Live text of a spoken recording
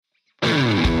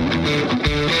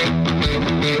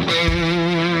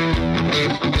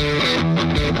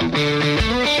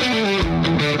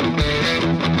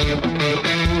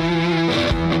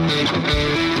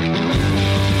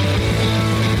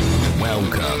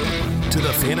to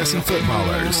the Fantasy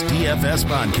Footballers DFS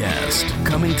podcast,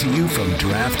 coming to you from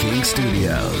DraftKings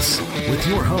Studios with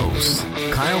your hosts,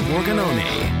 Kyle Borgononi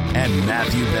and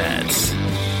Matthew Betts.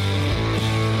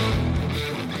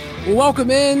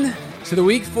 Welcome in to the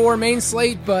Week 4 main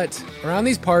slate, but around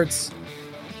these parts,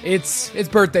 it's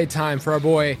birthday time for our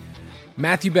boy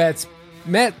Matthew Betts.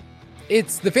 Matt,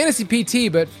 it's the Fantasy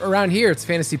PT, but around here, it's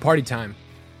Fantasy Party time.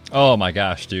 Oh my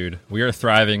gosh, dude. We are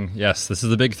thriving. Yes, this is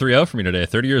the big 3-0 for me today.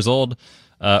 30 years old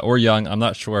or young, I'm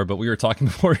not sure, but we were talking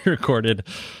before we recorded.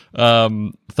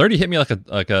 30 hit me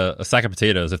like a sack of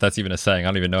potatoes, if that's even a saying. I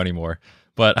don't even know anymore.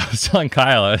 But I was telling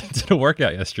Kyle, I did a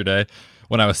workout yesterday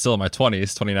when I was still in my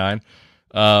 20s, 29.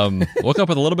 Woke up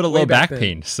with a little bit of low back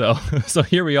pain. So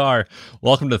here we are.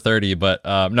 Welcome to 30. But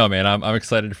no, man, I'm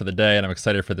excited for the day and I'm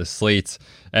excited for this slate.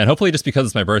 And hopefully just because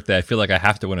it's my birthday, I feel like I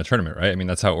have to win a tournament, right? I mean,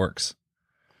 that's how it works.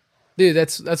 Dude,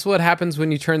 that's what happens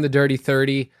when you turn the dirty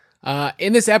 30.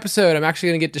 In this episode, I'm actually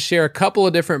going to get to share a couple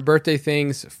of different birthday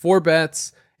things for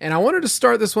Betts. And I wanted to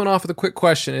start this one off with a quick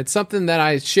question. It's something that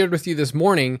I shared with you this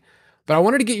morning, but I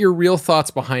wanted to get your real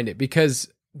thoughts behind it because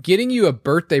getting you a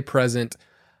birthday present,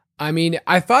 I mean,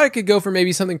 I thought I could go for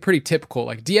maybe something pretty typical,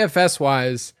 like DFS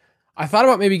wise. I thought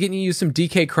about maybe getting you some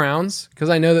DK crowns because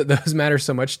I know that those matter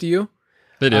so much to you.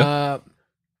 They do.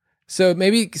 So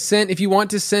maybe if you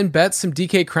want to send Betts some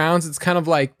DK crowns, it's kind of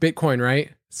like Bitcoin, right?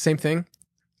 Same thing.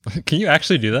 Can you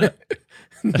actually do that?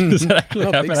 Does that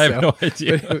actually happen? I have no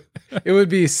idea.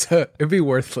 It'd be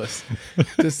worthless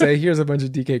to say, here's a bunch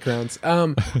of DK crowns.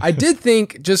 I did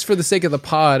think, just for the sake of the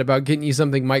pod, about getting you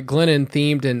something Mike Glennon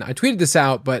themed, and I tweeted this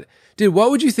out, but dude,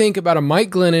 what would you think about a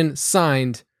Mike Glennon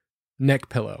signed neck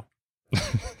pillow?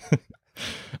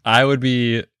 I would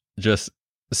be just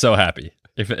so happy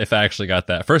if I actually got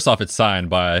that. First off, it's signed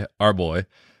by our boy.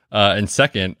 And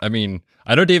second, I mean,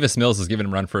 I know Davis Mills is giving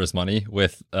him run for his money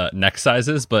with neck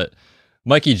sizes, but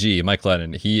Mike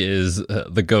Glennon, he is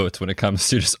the GOAT when it comes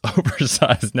to just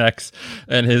oversized necks,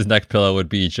 and his neck pillow would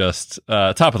be just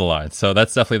top of the line. So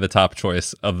that's definitely the top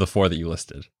choice of the four that you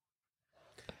listed.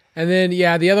 And then,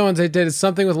 yeah, the other ones I did is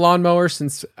something with lawnmower,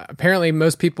 since apparently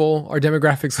most people, our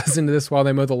demographics, listen to this while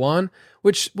they mow the lawn,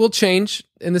 which will change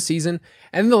in the season.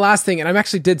 And then the last thing, and I'm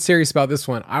actually dead serious about this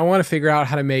one, I want to figure out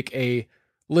how to make a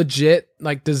legit,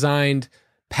 like, designed,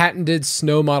 patented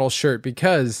snow model shirt,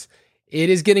 because it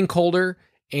is getting colder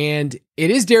and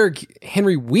it is Derrick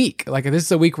Henry week. Like, this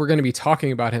is a week we're going to be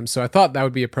talking about him. So I thought that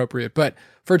would be appropriate. But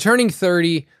for turning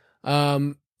 30,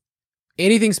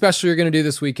 anything special you're going to do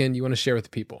this weekend you want to share with the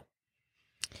people?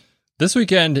 This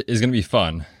weekend is going to be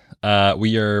fun.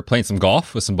 We are playing some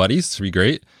golf with some buddies. It's going to be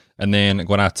great. And then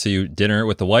going out to dinner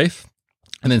with the wife.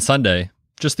 And then Sunday,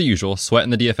 just the usual, sweating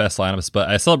the DFS lineups. But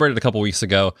I celebrated a couple weeks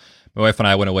ago. My wife and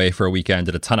I went away for a weekend,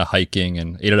 did a ton of hiking,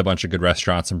 and ate at a bunch of good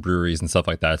restaurants and breweries and stuff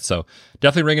like that. So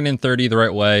definitely ringing in 30 the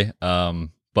right way.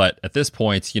 But at this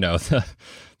point, you know,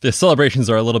 the celebrations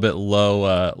are a little bit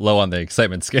low on the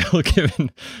excitement scale,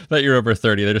 given that you're over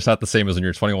 30. They're just not the same as when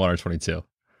you're 21 or 22.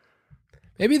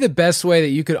 Maybe the best way that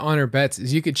you could honor Betts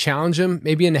is you could challenge him,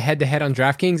 maybe in a head-to-head on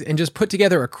DraftKings, and just put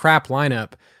together a crap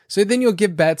lineup. So then you'll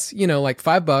give Betts, you know, like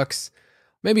 $5.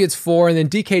 Maybe it's $4, and then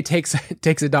DK takes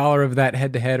 $1 of that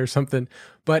head-to-head or something.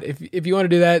 But if you want to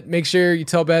do that, make sure you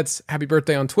tell Betts happy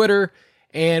birthday on Twitter.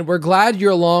 And we're glad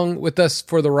you're along with us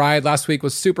for the ride. Last week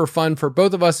was super fun for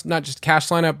both of us, not just cash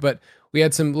lineup, but we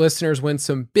had some listeners win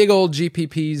some big old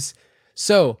GPPs.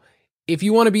 So if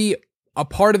you want to be a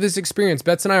part of this experience,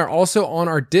 Betts and I are also on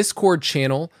our Discord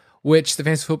channel, which the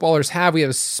Fantasy Footballers have. We have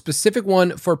a specific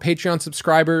one for Patreon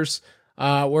subscribers,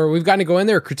 where we've gotten to go in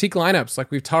there, critique lineups, like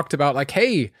we've talked about, like,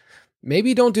 hey,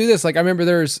 maybe don't do this. Like, I remember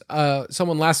there's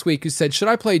someone last week who said, should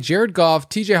I play Jared Goff,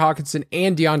 TJ Hawkinson,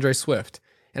 and DeAndre Swift?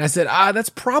 And I said, that's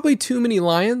probably too many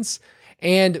Lions.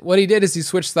 And what he did is he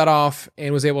switched that off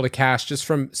and was able to cash just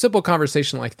from simple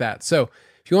conversation like that. So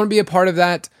if you want to be a part of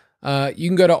that, you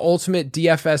can go to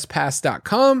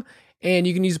ultimatedfspass.com and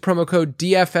you can use the promo code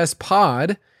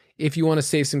DFSPOD if you want to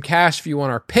save some cash, if you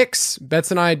want our picks. Betts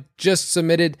and I just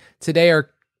submitted today our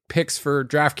picks for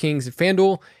DraftKings and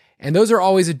FanDuel, and those are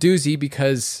always a doozy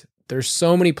because there's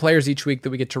so many players each week that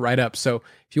we get to write up. So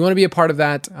if you want to be a part of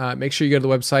that, make sure you go to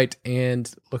the website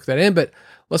and look that in. But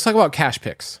let's talk about cash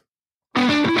picks.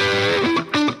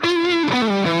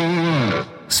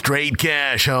 Straight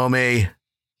cash, homie.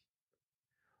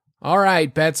 All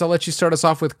right, Betts, I'll let you start us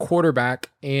off with quarterback.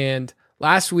 And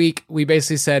last week, we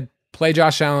basically said, play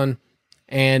Josh Allen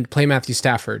and play Matthew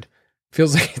Stafford.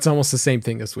 Feels like it's almost the same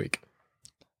thing this week.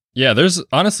 Yeah, there's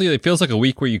honestly, it feels like a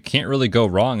week where you can't really go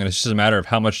wrong. And it's just a matter of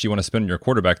how much do you want to spend on your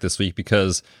quarterback this week,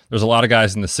 because there's a lot of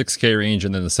guys in the 6K range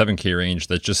and then the 7K range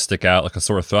that just stick out like a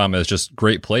sore thumb as just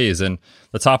great plays. And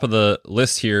the top of the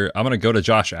list here, I'm going to go to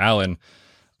Josh Allen.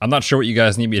 I'm not sure what you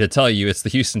guys need me to tell you. It's the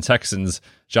Houston Texans.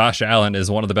 Josh Allen is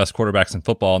one of the best quarterbacks in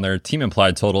football, and their team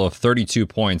implied total of 32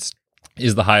 points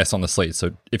is the highest on the slate.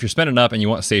 So if you're spending up and you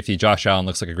want safety, Josh Allen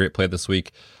looks like a great play this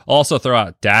week. I'll also throw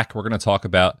out Dak. We're going to talk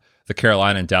about the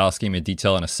Carolina and Dallas game in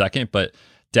detail in a second, but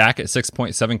Dak at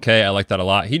 6.7K, I like that a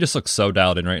lot. He just looks so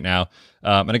dialed in right now.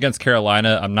 And against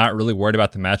Carolina, I'm not really worried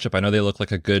about the matchup. I know they look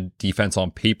like a good defense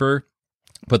on paper,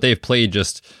 but they've played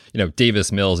just,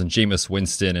 Davis Mills and Jameis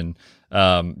Winston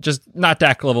and just not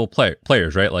Dak level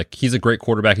players, right? Like, he's a great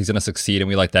quarterback. He's going to succeed, and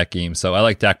we like that game. So I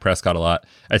like Dak Prescott a lot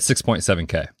at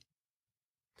 6.7K.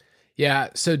 Yeah,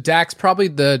 so Dak's probably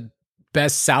the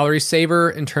best salary saver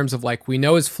in terms of, like, we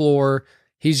know his floor.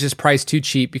 He's just priced too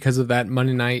cheap because of that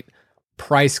Monday night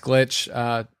price glitch.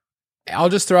 I'll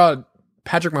just throw out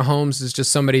Patrick Mahomes is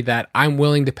just somebody that I'm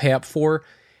willing to pay up for.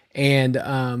 And,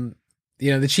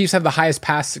 the Chiefs have the highest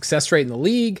pass success rate in the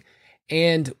league.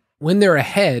 And when they're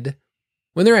ahead,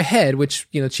 which,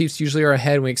 Chiefs usually are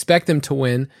ahead, we expect them to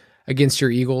win against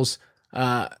your Eagles.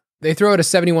 They throw at a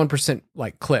 71%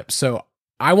 clip. So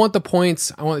I want the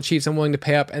points. I want the Chiefs. I'm willing to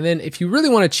pay up. And then if you really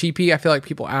want a cheapie, I feel like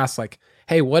people ask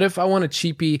hey, what if I want a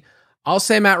cheapie? I'll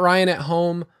say Matt Ryan at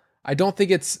home. I don't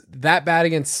think it's that bad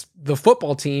against the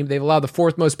football team. They've allowed the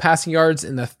 4th most passing yards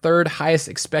and the 3rd highest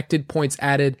expected points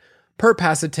added per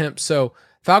pass attempt. So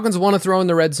Falcons want to throw in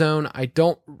the red zone. I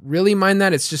don't really mind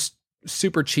that. It's just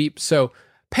super cheap. So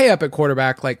pay up at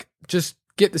quarterback, just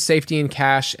get the safety in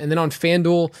cash. And then on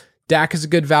FanDuel, Dak is a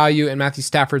good value and Matthew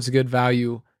Stafford's a good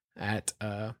value at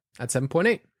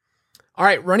 7.8. All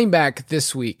right, running back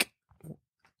this week.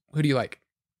 Who do you like?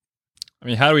 I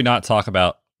mean, how do we not talk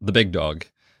about the big dog?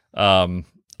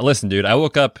 Listen, dude, I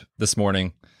woke up this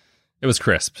morning. It was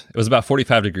crisp. It was about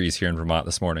 45 degrees here in Vermont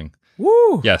this morning.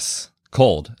 Woo! Yes,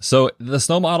 cold. So the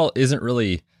snow model isn't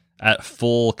really at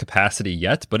full capacity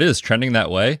yet, but it is trending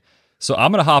that way. So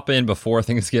I'm going to hop in before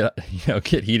things get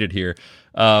heated here.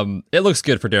 It looks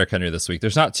good for Derrick Henry this week.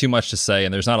 There's not too much to say,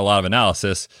 and there's not a lot of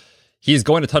analysis. He's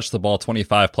going to touch the ball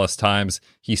 25 plus times.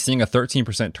 He's seeing a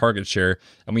 13% target share,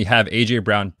 and we have AJ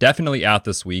Brown definitely out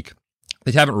this week.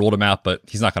 They haven't ruled him out, but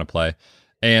he's not going to play.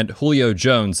 And Julio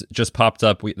Jones just popped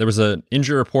up. There was an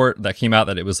injury report that came out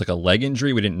that it was a leg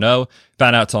injury. We didn't know.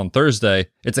 Found out on Thursday.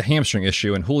 It's a hamstring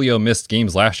issue, and Julio missed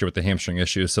games last year with the hamstring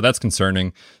issue, so that's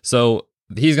concerning. So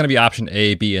he's going to be option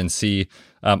A, B, and C.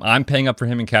 I'm paying up for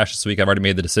him in cash this week. I've already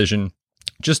made the decision.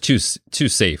 Just too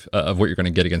safe of what you're going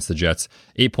to get against the Jets.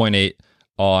 8.8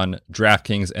 on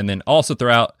DraftKings. And then also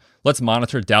throw out, let's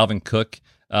monitor Dalvin Cook.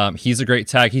 He's a great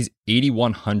tag. He's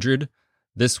 8,100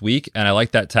 this week, and I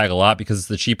like that tag a lot because it's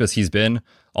the cheapest he's been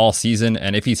all season.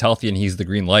 And if he's healthy and he's the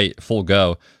green light, full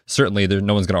go, certainly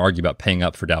no one's going to argue about paying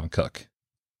up for Dalvin Cook.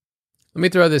 Let me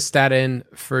throw this stat in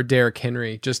for Derrick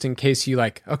Henry, just in case you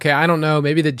okay, I don't know,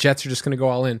 maybe the Jets are just going to go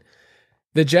all in.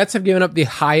 The Jets have given up the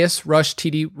highest rush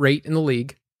TD rate in the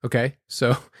league. Okay,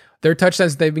 so their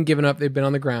touchdowns they've been giving up, they've been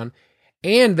on the ground.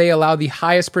 And they allow the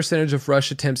highest percentage of rush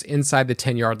attempts inside the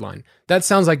 10-yard line. That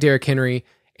sounds like Derrick Henry.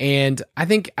 And I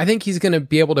think he's going to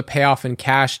be able to pay off in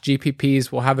cash.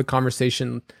 GPPs, we'll have a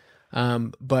conversation.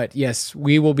 But yes,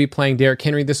 we will be playing Derrick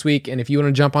Henry this week. And if you want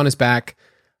to jump on his back,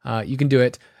 you can do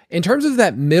it. In terms of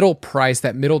that middle price,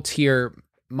 that middle tier,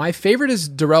 my favorite is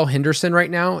Darrell Henderson right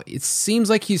now. It seems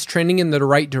like he's trending in the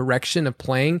right direction of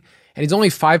playing. And he's only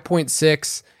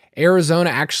 5.6. Arizona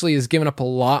actually has given up a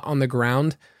lot on the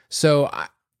ground. So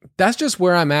that's just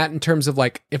where I'm at in terms of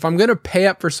if I'm going to pay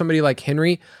up for somebody like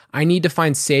Henry, I need to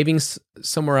find savings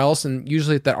somewhere else, and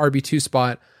usually at that RB2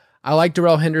 spot. I like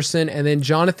Darrell Henderson, and then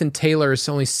Jonathan Taylor is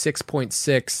only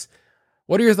 6.6.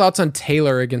 What are your thoughts on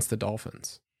Taylor against the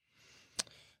Dolphins?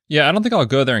 Yeah, I don't think I'll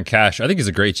go there in cash. I think he's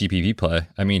a great GPV play.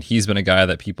 I mean, he's been a guy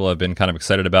that people have been kind of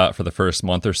excited about for the first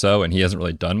month or so, and he hasn't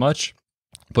really done much.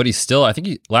 But he's still, I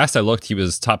think last I looked, he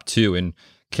was top 2 in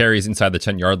carries inside the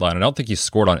 10-yard line. I don't think he's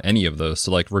scored on any of those.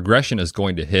 So regression is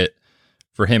going to hit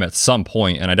for him at some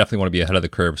point, and I definitely want to be ahead of the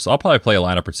curve. So I'll probably play a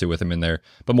lineup or two with him in there,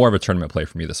 but more of a tournament play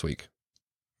for me this week.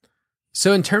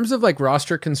 So in terms of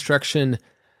roster construction,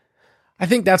 I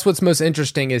think that's what's most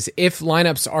interesting is if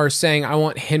lineups are saying, I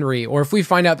want Henry, or if we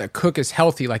find out that Cook is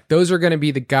healthy, those are going to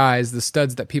be the guys, the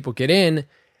studs that people get in,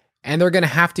 and they're going to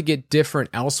have to get different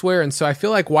elsewhere. And so I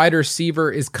feel like wide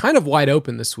receiver is kind of wide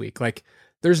open this week.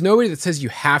 There's nobody that says you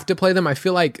have to play them. I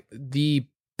feel like the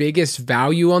biggest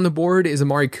value on the board is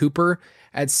Amari Cooper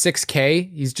at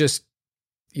 6K. He's just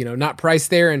not priced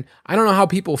there. And I don't know how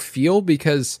people feel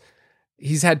because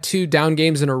he's had 2 down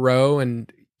games in a row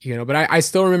and, but I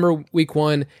still remember week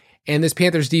 1 and this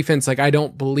Panthers defense, like I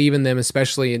don't believe in them,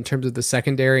 especially in terms of the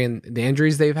secondary and the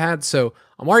injuries they've had. So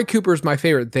Amari Cooper is my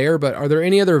favorite there, but are there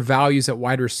any other values at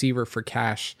wide receiver for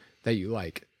cash that you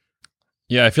like?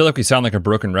 Yeah, I feel like we sound like a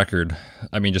broken record.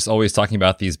 I mean, just always talking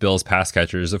about these Bills pass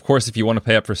catchers. Of course, if you want to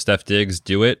pay up for Steph Diggs,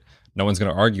 do it. No one's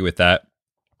going to argue with that.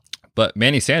 But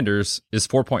Manny Sanders is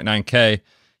 4.9K.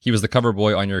 He was the cover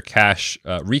boy on your cash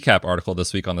recap article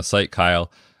this week on the site,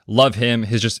 Kyle. Love him.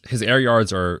 His air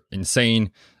yards are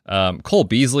insane. Cole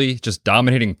Beasley just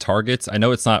dominating targets. I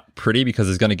know it's not pretty because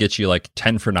it's going to get you like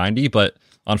 10 for 90, but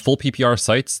on full PPR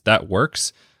sites, that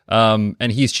works.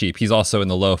 And he's cheap. He's also in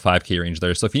the low 5K range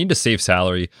there. So if you need to save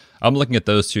salary, I'm looking at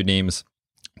those 2 names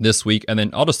this week. And then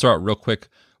I'll just throw out real quick.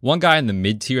 One guy in the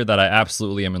mid tier that I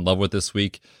absolutely am in love with this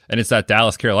week, and it's that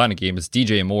Dallas-Carolina game, is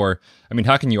DJ Moore. I mean,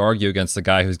 how can you argue against the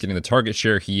guy who's getting the target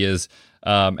share he is,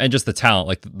 and just the talent?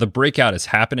 Like, the breakout is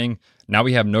happening. Now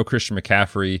we have no Christian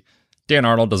McCaffrey. Dan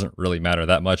Arnold doesn't really matter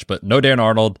that much, but no Dan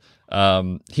Arnold.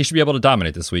 He should be able to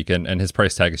dominate this week, and his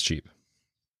price tag is cheap.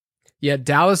 Yeah,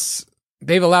 Dallas,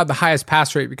 they've allowed the highest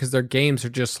pass rate because their games are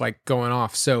just like going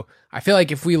off. So I feel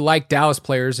like if we like Dallas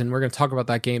players, and we're going to talk about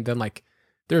that game, then like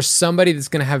there's somebody that's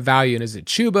going to have value. And is it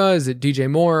Chuba? Is it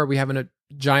DJ Moore? Are we having a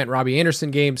giant Robbie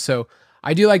Anderson game? So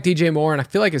I do like DJ Moore, and I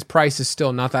feel like his price is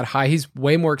still not that high. He's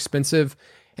way more expensive,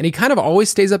 and he kind of always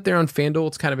stays up there on FanDuel.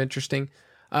 It's kind of interesting.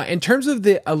 In terms of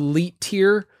the elite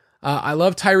tier, I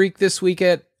love Tyreek this week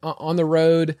on the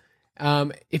road.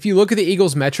 If you look at the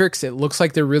Eagles metrics, it looks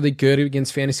like they're really good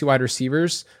against fantasy wide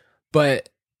receivers, but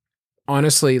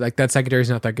honestly, like that secondary is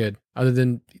not that good other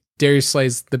than Darius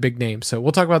Slay's the big name. So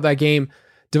we'll talk about that game.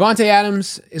 Devontae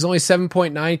Adams is only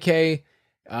 7.9K.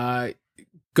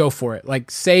 Go for it.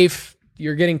 Like safe.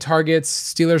 You're getting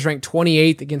targets. Steelers ranked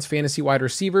 28th against fantasy wide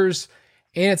receivers,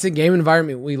 and it's a game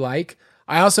environment we like.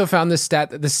 I also found this stat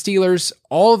that the Steelers,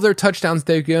 all of their touchdowns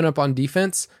they've given up on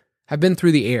defense have been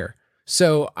through the air.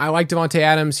 So I like Devontae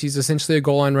Adams. He's essentially a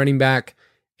goal line running back,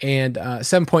 and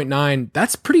 7.9.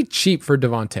 That's pretty cheap for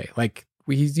Devontae. Like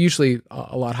he's usually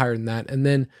a lot higher than that. And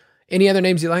then any other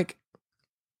names you like?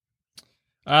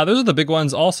 Those are the big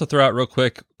ones. Also throw out real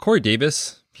quick, Corey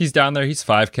Davis. He's down there. He's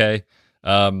 5K.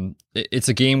 It's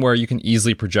a game where you can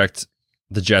easily project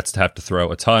the Jets to have to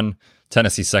throw a ton.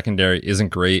 Tennessee secondary isn't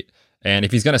great. And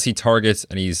if he's going to see targets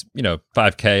and he's,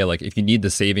 5K, like if you need the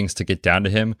savings to get down to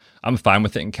him, I'm fine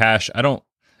with it in cash.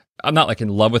 I'm not like in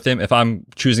love with him. If I'm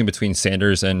choosing between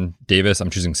Sanders and Davis,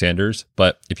 I'm choosing Sanders.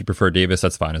 But if you prefer Davis,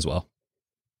 that's fine as well.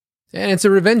 And it's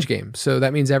a revenge game, so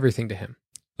that means everything to him.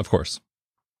 Of course.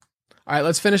 All right,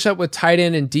 let's finish up with tight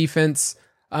end and defense.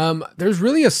 There's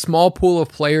really a small pool of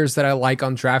players that I like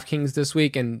on DraftKings this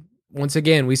week. And once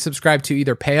again, we subscribe to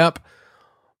either pay up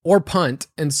or punt.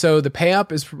 And so the pay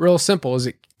up is real simple.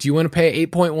 Do you want to pay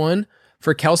 8.1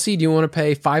 for Kelsey? Do you want to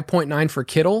pay 5.9 for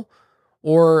Kittle?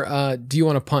 Or do you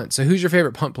want to punt? So who's your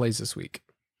favorite punt plays this week?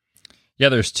 Yeah,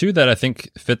 there's 2 that I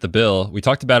think fit the bill. We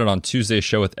talked about it on Tuesday's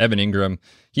show with Evan Ingram.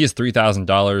 He is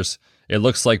 $3,000. It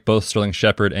looks like both Sterling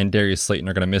Shepard and Darius Slayton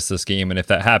are going to miss this game. And if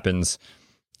that happens,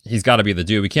 he's got to be the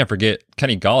dude. We can't forget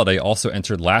Kenny Golladay also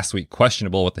entered last week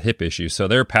questionable with the hip issue. So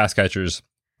their pass catchers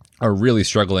are really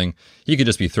struggling. He could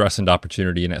just be thrust into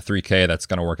opportunity. And at 3K, that's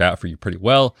going to work out for you pretty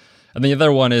well. And the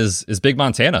other one is Big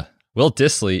Montana. Will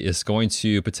Dissly is going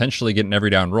to potentially get an every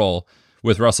down role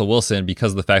with Russell Wilson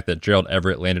because of the fact that Gerald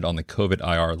Everett landed on the COVID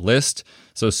IR list.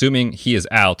 So assuming he is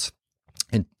out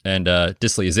and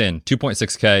Dissly is in,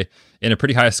 2.6K in a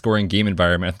pretty high scoring game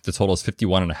environment. I think the total is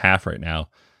 51.5 right now.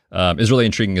 Is really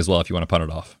intriguing as well if you want to punt it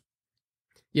off.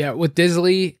 Yeah, with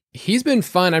Dissly, he's been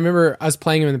fun. I remember us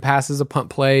playing him in the past as a punt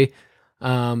play.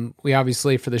 We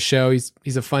obviously, for the show,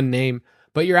 he's a fun name.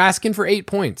 But you're asking for 8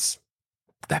 points.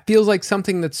 That feels like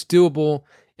something that's doable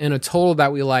in a total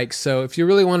that we like. So if you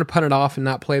really want to punt it off and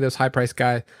not play those high-priced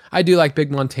guys, I do like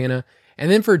Big Montana. And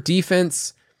then for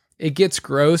defense, it gets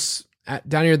gross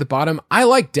down here at the bottom. I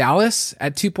like Dallas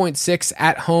at 2.6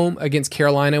 at home against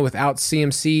Carolina without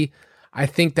CMC. I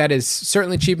think that is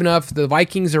certainly cheap enough. The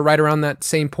Vikings are right around that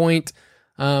same point.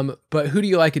 But who do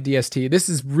you like at DST? This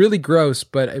is really gross,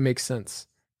 but it makes sense.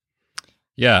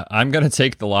 Yeah, I'm going to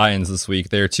take the Lions this week.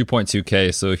 They're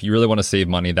 2.2K, so if you really want to save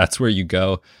money, that's where you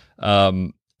go.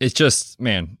 It's just,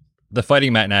 man, the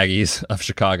Fighting Matt Nagy's of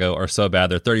Chicago are so bad.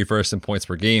 They're 31st in points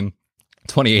per game,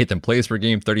 28th in plays per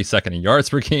game, 32nd in yards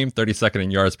per game, 32nd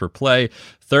in yards per play,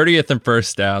 30th in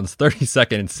first downs,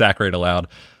 32nd in sack rate allowed.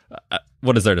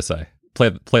 What is there to say? Play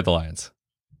the Lions.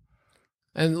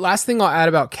 And last thing I'll add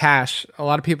about cash, a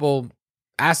lot of people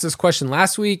asked this question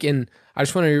last week, and I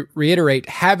just want to reiterate,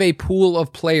 have a pool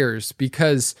of players,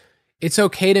 because it's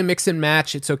okay to mix and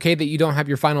match. It's okay that you don't have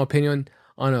your final opinion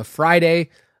on a Friday.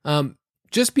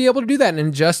 Just be able to do that and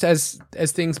adjust as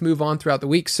things move on throughout the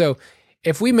week. So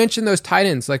if we mention those tight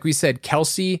ends, like we said,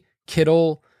 Kelce,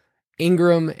 Kittle,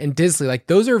 Ingram, and Disley, like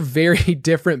those are very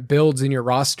different builds in your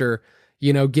roster,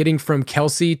 getting from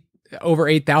Kelce over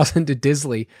 8,000 to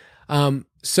Disley.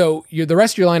 So the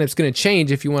rest of your lineup's going to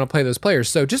change if you want to play those players.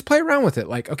 So just play around with it.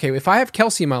 Like, okay, if I have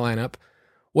Kelce in my lineup,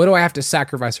 what do I have to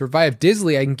sacrifice? Or if I have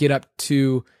Disley, I can get up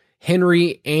to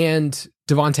Henry and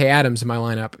Devontae Adams in my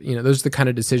lineup. Those are the kind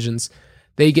of decisions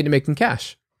that you get to make in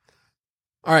cash.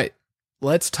 All right,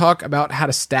 let's talk about how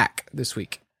to stack this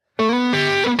week.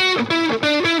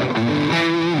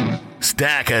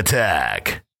 Stack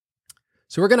Attack.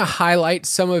 So we're going to highlight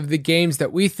some of the games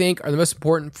that we think are the most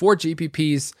important for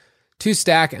GPPs to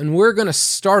stack, and we're going to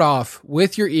start off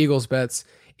with your Eagles bets.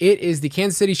 It is the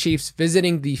Kansas City Chiefs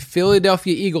visiting the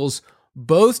Philadelphia Eagles.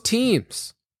 Both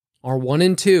teams are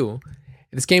 1-2.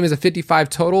 This game is a 55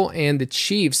 total, and the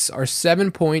Chiefs are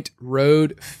 7-point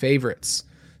road favorites.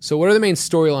 So what are the main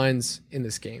storylines in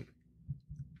this game?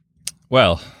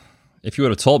 Well, if you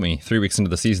would have told me 3 weeks into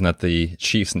the season that the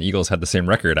Chiefs and Eagles had the same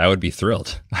record, I would be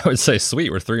thrilled. I would say,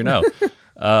 sweet, we're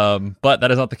 3-0. But that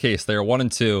is not the case. They are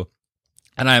 1-2,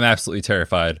 and I am absolutely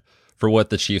terrified for what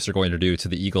the Chiefs are going to do to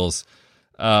the Eagles.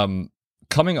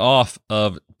 Coming off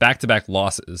of back-to-back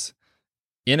losses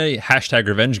in a hashtag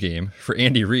revenge game for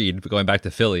Andy Reid, going back to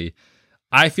Philly,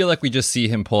 I feel like we just see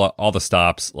him pull out all the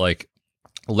stops, like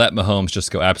let Mahomes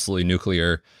just go absolutely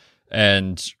nuclear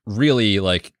and really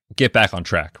like get back on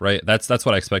track, right? That's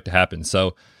what I expect to happen.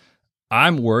 So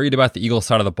I'm worried about the Eagles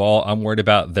side of the ball. I'm worried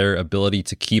about their ability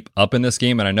to keep up in this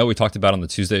game. And I know we talked about on the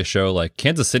Tuesday show, like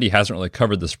Kansas City hasn't really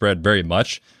covered the spread very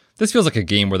much. This feels like a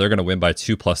game where they're going to win by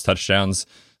 2+ touchdowns.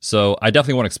 So I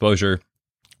definitely want exposure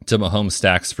to Mahomes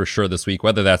stacks for sure this week,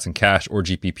 whether that's in cash or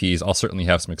GPPs. I'll certainly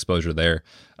have some exposure there.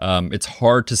 It's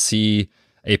hard to see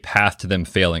a path to them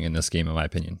failing in this game, in my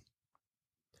opinion.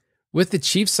 With the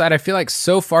Chiefs side, I feel like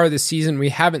so far this season, we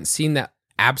haven't seen that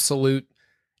absolute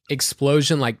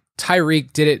explosion. Like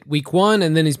Tyreek did it week 1,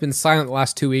 and then he's been silent the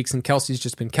last 2 weeks, and Kelce's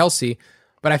just been Kelce.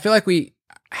 But I feel like we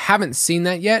haven't seen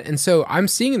that yet. And so I'm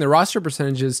seeing in the roster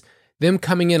percentages them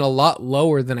coming in a lot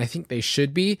lower than I think they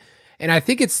should be. And I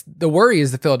think it's the worry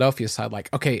is the Philadelphia side.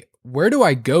 Like, okay, where do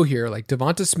I go here? Like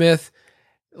Devonta Smith,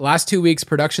 last 2 weeks,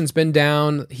 production's been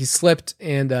down. He slipped,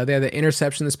 and they had the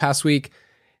interception this past week.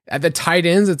 At the tight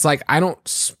ends, it's like I don't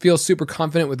feel super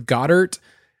confident with Goddard.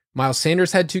 Miles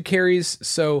Sanders had 2 carries.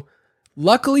 So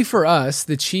luckily for us,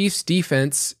 the Chiefs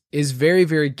defense is very,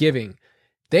 very giving.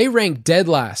 They rank dead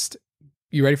last.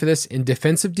 You ready for this? In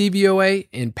defensive DVOA,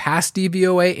 in pass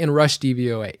DVOA, and rush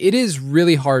DVOA. It is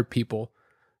really hard, people,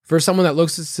 for someone that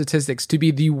looks at statistics to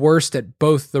be the worst at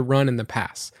both the run and the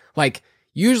pass. Like,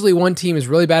 usually one team is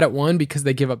really bad at one because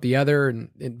they give up the other and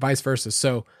vice versa.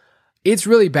 So it's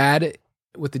really bad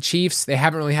with the Chiefs. They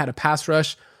haven't really had a pass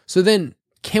rush. So then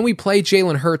can we play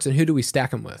Jalen Hurts, and who do we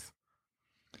stack him with?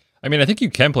 I mean, I think you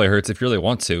can play Hurts if you really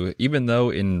want to, even though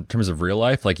in terms of real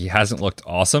life, like he hasn't looked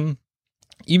awesome.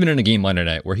 Even in a game Monday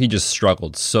night where he just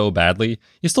struggled so badly,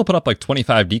 he still put up like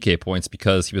 25 DK points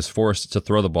because he was forced to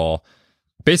throw the ball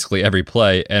basically every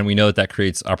play. And we know that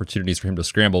creates opportunities for him to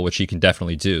scramble, which he can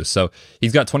definitely do. So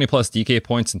he's got 20 plus DK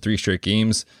points in 3 straight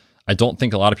games. I don't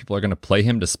think a lot of people are going to play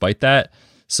him despite that.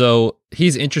 So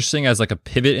he's interesting as like a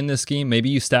pivot in this game. Maybe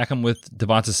you stack him with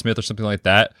Devonta Smith or something like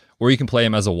that, or you can play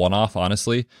him as a one-off,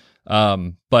 honestly.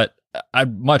 But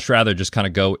I'd much rather just kind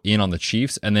of go in on the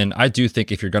Chiefs. And then I do think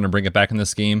if you're going to bring it back in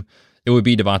this game, it would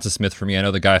be Devonta Smith for me. I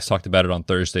know the guys talked about it on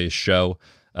Thursday's show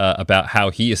about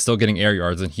how he is still getting air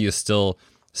yards and he is still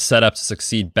set up to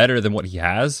succeed better than what he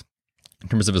has in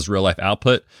terms of his real life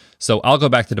output. So I'll go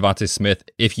back to Devonta Smith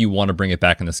if you want to bring it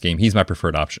back in this game. He's my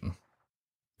preferred option.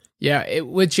 Yeah,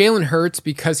 with Jalen Hurts,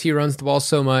 because he runs the ball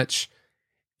so much,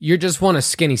 you just want a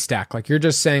skinny stack. Like you're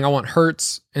just saying, I want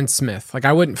Hurts and Smith. Like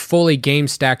I wouldn't fully game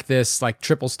stack this, like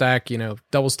triple stack,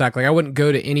 double stack. Like I wouldn't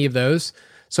go to any of those.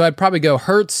 So I'd probably go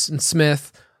Hurts and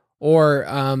Smith, or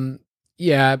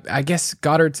I guess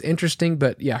Goddard's interesting,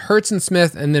 but yeah, Hurts and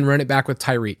Smith, and then run it back with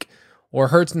Tyreek, or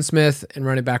Hurts and Smith and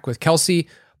run it back with Kelce.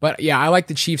 But yeah, I like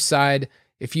the Chiefs side.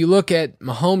 If you look at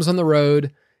Mahomes on the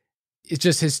road, it's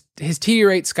just his TD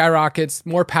rate skyrockets,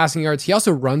 more passing yards. He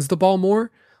also runs the ball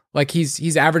more. Like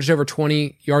he's averaged over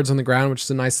 20 yards on the ground, which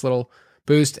is a nice little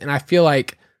boost. And I feel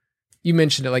like you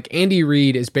mentioned it, like Andy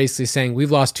Reid is basically saying,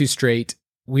 we've lost 2 straight.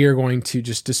 We are going to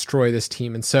just destroy this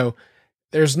team. And so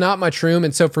there's not much room.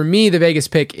 And so for me, the Vegas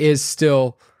pick is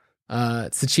still,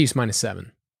 it's the Chiefs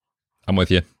 -7. I'm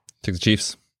with you. Take the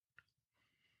Chiefs.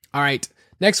 All right.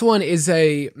 Next one is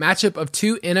a matchup of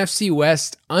two NFC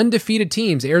West undefeated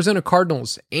teams, Arizona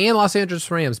Cardinals and Los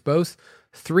Angeles Rams, both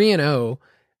 3-0.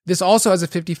 This also has a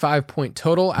 55-point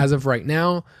total as of right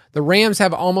now. The Rams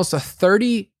have almost a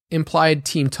 30 implied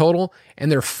team total,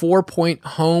 and they're 4-point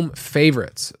home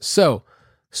favorites. So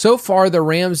far, the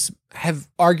Rams have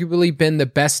arguably been the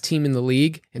best team in the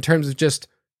league in terms of just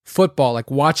football, like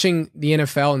watching the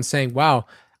NFL and saying, wow,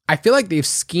 I feel like they've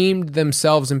schemed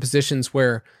themselves in positions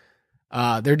where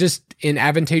they're just in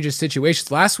advantageous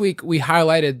situations. Last week, we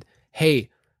highlighted, hey,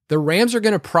 the Rams are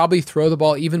going to probably throw the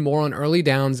ball even more on early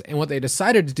downs. And what they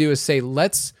decided to do is say,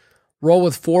 let's roll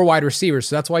with 4 wide receivers.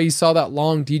 So that's why you saw that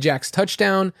long Djax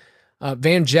touchdown.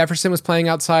 Van Jefferson was playing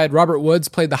outside. Robert Woods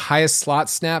played the highest slot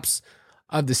snaps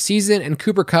of the season. And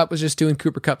Cooper Kupp was just doing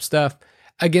Cooper Kupp stuff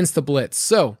against the blitz.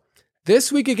 So this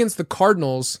week against the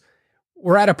Cardinals,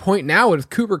 we're at a point now with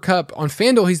Cooper Kupp. On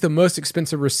FanDuel, he's the most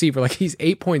expensive receiver. Like, he's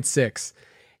 8.6.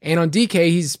 And on DK,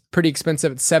 he's pretty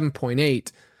expensive at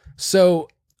 7.8. So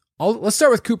let's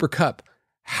start with Cooper Kupp.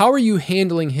 How are you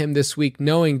handling him this week,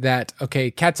 knowing that, okay,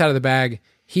 cat's out of the bag,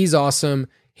 he's awesome,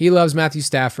 he loves Matthew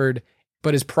Stafford,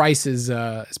 but his price is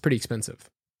pretty expensive?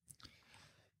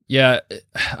 Yeah,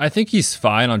 I think he's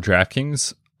fine on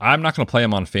DraftKings. I'm not going to play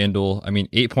him on FanDuel. I mean,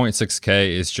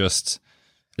 8.6K is just,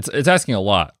 it's asking a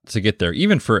lot to get there,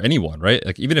 even for anyone, right?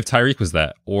 Like, even if Tyreek was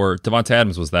that or Devonta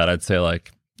Adams was that, I'd say,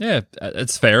 like, yeah,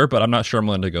 it's fair, but I'm not sure I'm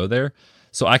willing to go there.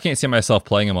 So I can't see myself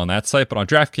playing him on that site. But on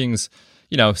DraftKings,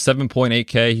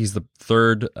 7.8K, he's the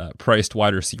third priced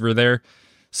wide receiver there.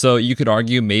 So you could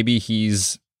argue maybe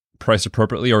he's priced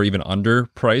appropriately or even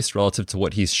underpriced relative to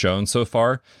what he's shown so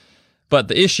far. But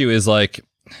the issue is, like,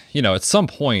 at some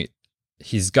point,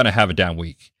 he's going to have a down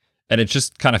week. And it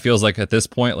just kind of feels like at this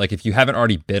point, like, if you haven't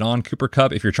already bid on Cooper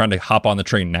Kupp, if you're trying to hop on the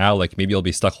train now, like, maybe you'll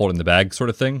be stuck holding the bag sort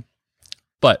of thing.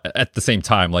 But at the same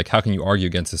time, like, how can you argue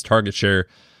against his target share,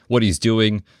 what he's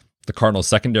doing? The Cardinals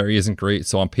secondary isn't great.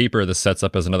 So on paper, this sets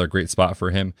up as another great spot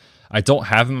for him. I don't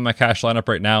have him in my cash lineup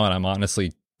right now, and I'm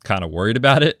honestly kind of worried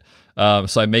about it.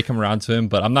 So I may come around to him,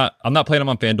 but I'm not playing him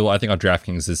on FanDuel. I think on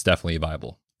DraftKings is definitely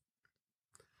viable.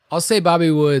 I'll say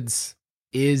Bobby Woods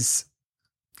is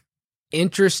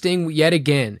interesting yet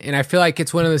again. And I feel like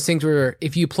it's one of those things where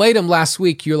if you played him last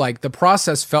week, you're like, the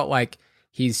process felt like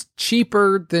he's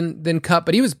cheaper than Kupp,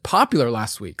 but he was popular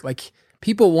last week. Like,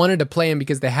 people wanted to play him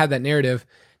because they had that narrative.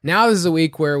 Now this is a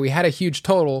week where we had a huge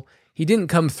total. He didn't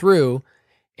come through,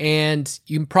 and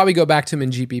you can probably go back to him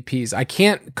in GPPs. I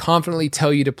can't confidently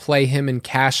tell you to play him in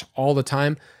cash all the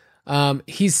time.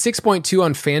 He's 6.2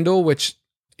 on FanDuel, which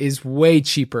is way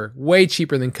cheaper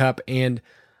than Kupp, and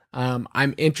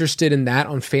I'm interested in that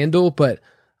on FanDuel. But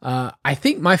I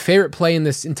think my favorite play in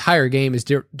this entire game is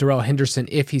Darrell Henderson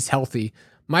if he's healthy.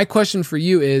 My question for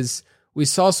you is, we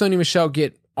saw Sony Michel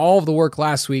get all of the work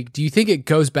last week. Do you think it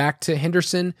goes back to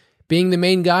Henderson being the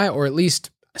main guy, or at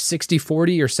least 60-40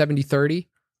 or 70-30?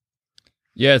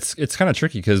 Yeah, it's kind of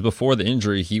tricky because before the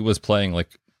injury, he was playing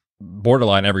like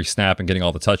borderline every snap and getting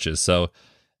all the touches. So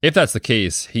if that's the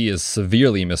case, he is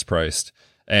severely mispriced,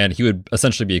 and he would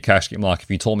essentially be a cash game lock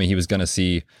if you told me he was going to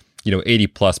see,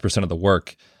 80+% of the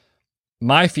work.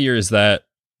 My fear is that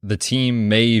the team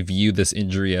may view this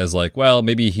injury as like, well,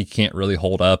 maybe he can't really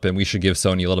hold up and we should give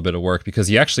Sony a little bit of work, because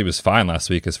he actually was fine last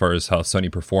week as far as how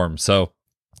Sony performed. So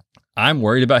I'm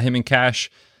worried about him in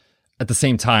cash. At the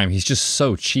same time, he's just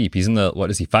so cheap. He's in the,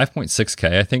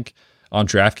 5.6K, I think, on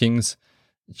DraftKings.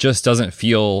 Just doesn't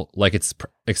feel like it's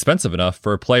expensive enough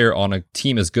for a player on a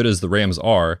team as good as the Rams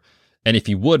are. And if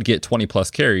he would get 20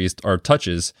 plus carries or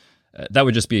touches, that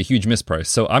would just be a huge misprice.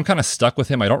 So I'm kind of stuck with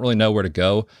him. I don't really know where to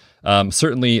go.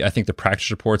 Certainly, I think the practice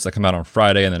reports that come out on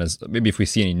Friday, and then maybe if we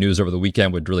see any news over the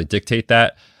weekend, would really dictate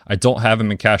that. I don't have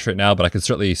him in cash right now, but I could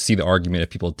certainly see the argument if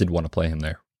people did want to play him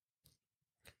there.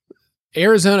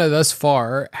 Arizona thus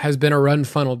far has been a run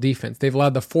funnel defense. They've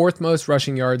allowed the 4th most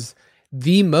rushing yards,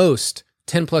 the most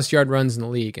 10-plus yard runs in the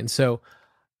league. And so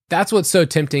that's what's so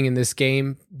tempting in this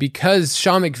game, because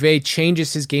Sean McVay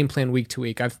changes his game plan week to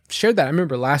week. I've shared that. I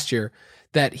remember last year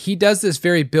that he does this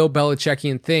very Bill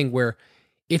Belichickian thing where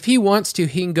if he wants to,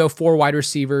 he can go 4 wide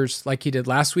receivers like he did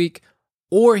last week,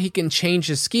 or he can change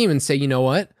his scheme and say, you know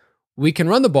what, we can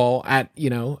run the ball at, a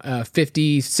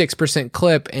 56%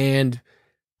 clip and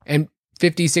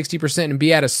 50, 60% and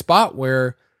be at a spot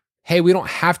where, hey, we don't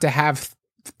have to have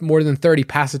more than 30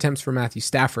 pass attempts for Matthew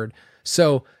Stafford.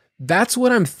 So that's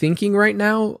what I'm thinking right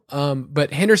now.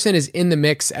 But Henderson is in the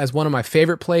mix as one of my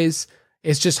favorite plays.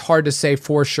 It's just hard to say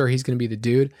for sure he's going to be the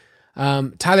dude.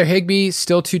 Tyler Higbee,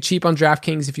 still too cheap on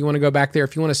DraftKings if you want to go back there.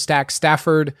 If you want to stack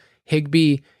Stafford,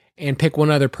 Higbee, and pick one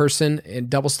other person and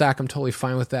double stack, I'm totally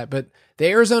fine with that. But the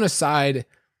Arizona side,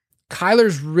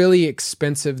 Kyler's really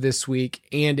expensive this week,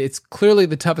 and it's clearly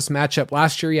the toughest matchup.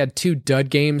 Last year, he had 2 dud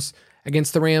games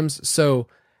against the Rams. So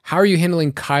how are you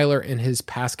handling Kyler and his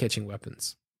pass-catching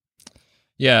weapons?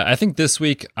 Yeah, I think this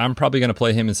week I'm probably going to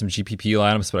play him in some GPP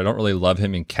lineups, but I don't really love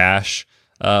him in cash.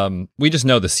 We just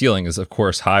know the ceiling is, of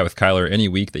course, high with Kyler any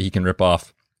week that he can rip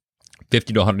off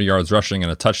 50 to 100 yards rushing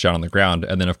and a touchdown on the ground.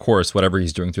 And then, of course, whatever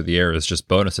he's doing through the air is just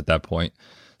bonus at that point.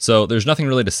 So there's nothing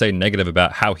really to say negative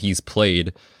about how he's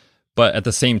played. But at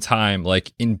the same time,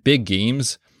 like in big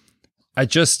games, I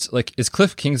just like, is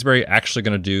Cliff Kingsbury actually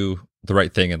going to do the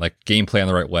right thing and like game plan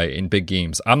the right way in big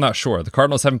games? I'm not sure. The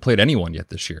Cardinals haven't played anyone yet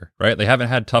this year, right? They haven't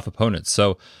had tough opponents.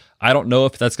 So I don't know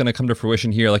if that's going to come to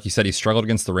fruition here. Like you said, he struggled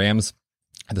against the Rams.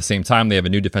 At the same time, they have a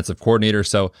new defensive coordinator.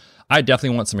 So I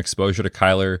definitely want some exposure to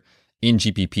Kyler in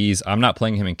GPPs. I'm not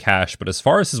playing him in cash, but as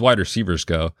far as his wide receivers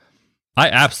go, I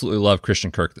absolutely love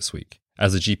Christian Kirk this week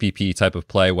as a GPP type of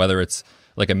play, whether it's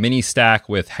like a mini stack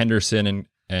with Henderson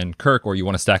and Kirk, or you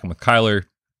want to stack him with Kyler.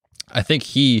 I think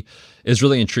he is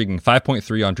really intriguing.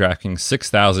 5.3 on DraftKings,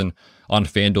 6,000 on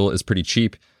FanDuel is pretty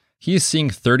cheap. He's seeing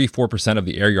 34% of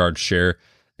the air yard share,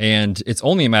 and it's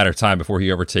only a matter of time before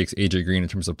he overtakes AJ Green in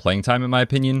terms of playing time, in my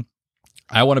opinion.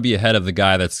 I want to be ahead of the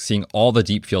guy that's seeing all the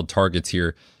deep field targets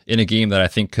here in a game that I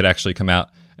think could actually come out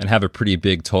and have a pretty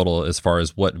big total as far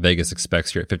as what Vegas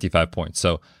expects here at 55 points.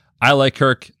 So I like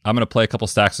Kirk. I'm going to play a couple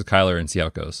stacks with Kyler and see how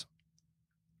it goes.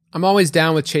 I'm always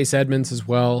down with Chase Edmonds as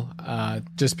well,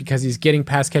 just because he's getting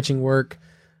pass catching work.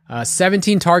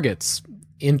 17 targets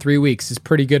in 3 weeks is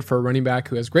pretty good for a running back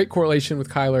who has great correlation with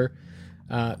Kyler.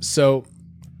 So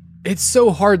it's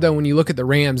so hard though when you look at the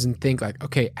Rams and think like,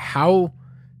 okay, how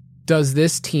does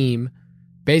this team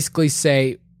basically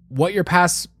say what your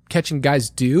pass catching guys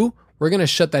do? We're going to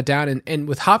shut that down. And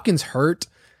with Hopkins hurt,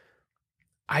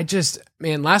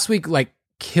 last week, like,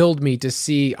 killed me to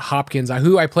see Hopkins,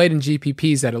 who I played in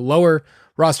GPPs at a lower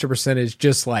roster percentage,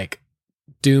 just like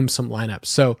doom some lineups.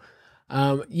 So,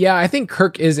 I think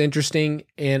Kirk is interesting,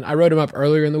 and I wrote him up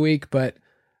earlier in the week, but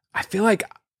I feel like,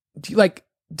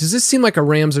 does this seem like a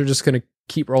Rams are just going to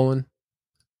keep rolling?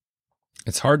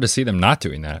 It's hard to see them not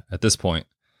doing that at this point.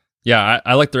 Yeah,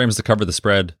 I like the Rams to cover the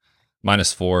spread,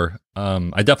 -4.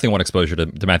 I definitely want exposure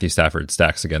to Matthew Stafford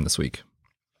stacks again this week.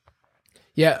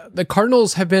 Yeah, the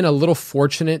Cardinals have been a little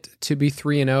fortunate to be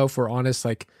 3-0, if we're honest.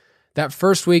 Like, that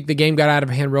first week, the game got out of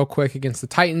hand real quick against the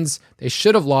Titans. They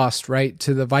should have lost, right,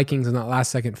 to the Vikings in that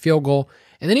last-second field goal.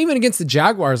 And then even against the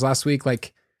Jaguars last week,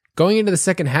 like, going into the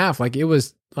second half, like, it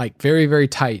was, like, very, very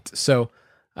tight. So,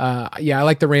 I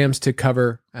like the Rams to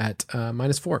cover at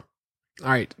 -4. All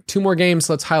right, 2 more games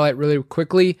let's highlight really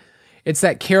quickly. It's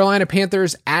that Carolina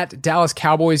Panthers at Dallas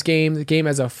Cowboys game. The game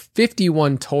has a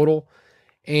 51 total,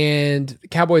 and the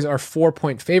Cowboys are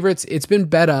 4-point favorites. It's been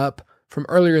bet up from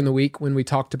earlier in the week when we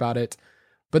talked about it.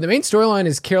 But the main storyline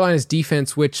is Carolina's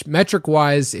defense, which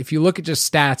metric-wise, if you look at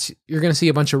just stats, you're going to see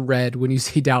a bunch of red when you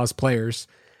see Dallas players.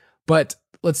 But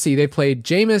let's see, they played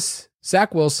Jameis,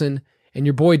 Zach Wilson, and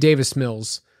your boy Davis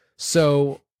Mills.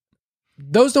 So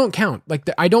those don't count. Like,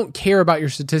 I don't care about your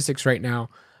statistics right now,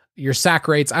 your sack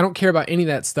rates. I don't care about any of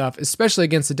that stuff, especially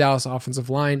against the Dallas offensive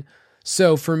line.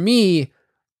 So for me,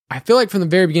 I feel like from the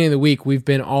very beginning of the week, we've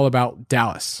been all about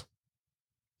Dallas.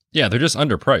 Yeah, they're just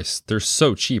underpriced. They're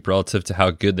so cheap relative to how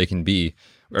good they can be.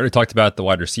 We already talked about the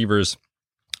wide receivers.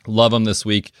 Love them this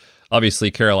week.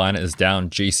 Obviously, Carolina is down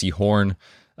J.C. Horn.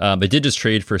 They did just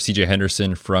trade for C.J.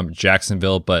 Henderson from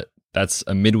Jacksonville, but that's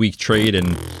a midweek trade,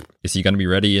 and is he going to be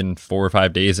ready in 4 or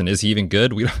 5 days, and is he even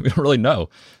good? We don't really know.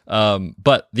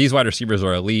 But these wide receivers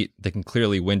are elite. They can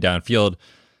clearly win downfield.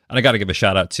 And I got to give a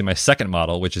shout out to my second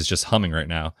model, which is just humming right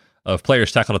now, of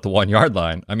players tackled at the 1-yard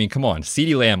line. I mean, come on.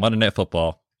 CeeDee Lamb, Monday Night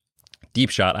Football, deep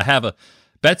shot.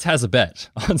 Betts has a bet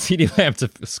on CeeDee Lamb to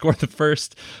score the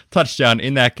first touchdown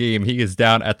in that game. He is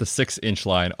down at the 6-inch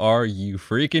line. Are you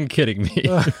freaking kidding me?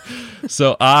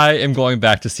 So I am going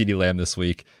back to CeeDee Lamb this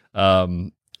week.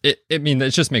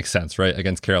 It just makes sense, right,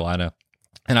 against Carolina.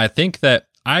 And I think that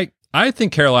I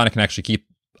think Carolina can actually keep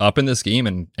up in this game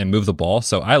and move the ball.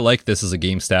 So I like this as a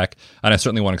game stack, and I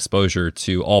certainly want exposure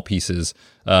to all pieces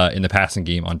in the passing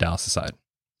game on Dallas' side.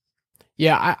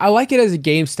 Yeah, I like it as a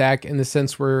game stack in the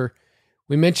sense where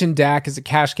we mentioned Dak as a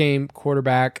cash game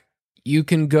quarterback. You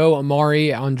can go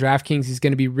Amari on DraftKings. He's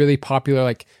going to be really popular.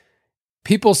 Like,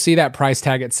 people see that price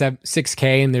tag at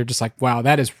 $6K and they're just like, wow,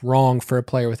 that is wrong for a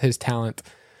player with his talent.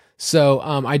 So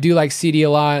I do like CD a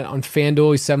lot on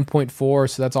FanDuel. He's 7.4,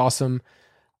 so that's awesome.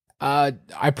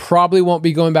 I probably won't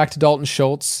be going back to Dalton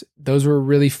Schultz. Those were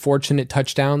really fortunate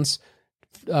touchdowns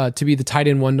to be the tight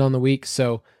end one on the week.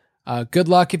 So Good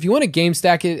luck. If you want to game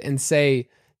stack it and say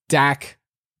Dak,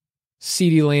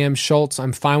 CeeDee Lamb, Schultz,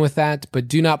 I'm fine with that, but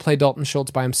do not play Dalton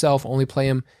Schultz by himself. Only play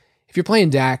him if you're playing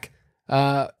Dak.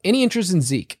 Any interest in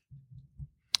Zeke?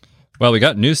 Well, we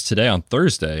got news today on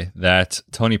Thursday that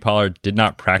Tony Pollard did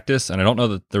not practice, and I don't know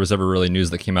that there was ever really news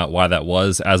that came out why that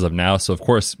was as of now. So, of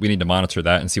course, we need to monitor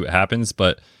that and see what happens.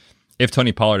 But if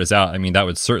Tony Pollard is out, I mean, that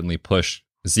would certainly push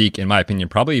Zeke, in my opinion,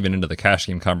 probably even into the cash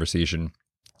game conversation.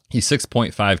 He's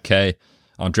 6.5K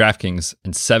on DraftKings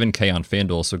and 7K on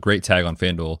FanDuel, so great tag on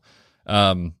FanDuel.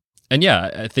 And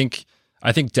yeah, I think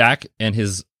Dak and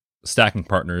his stacking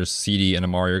partners, CD and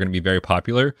Amari, are going to be very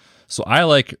popular. So I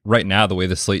like, right now, the way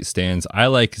the slate stands, I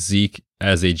like Zeke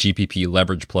as a GPP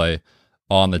leverage play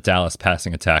on the Dallas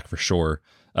passing attack for sure.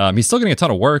 He's still getting a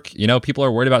ton of work. You know, people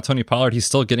are worried about Tony Pollard. He's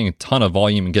still getting a ton of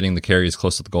volume and getting the carries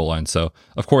close to the goal line. So,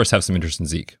 of course, have some interest in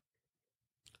Zeke.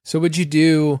 So would you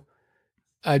do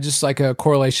just like a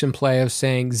correlation play of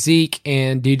saying Zeke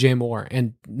and DJ Moore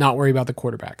and not worry about the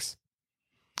quarterbacks?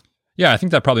 Yeah, I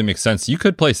think that probably makes sense. You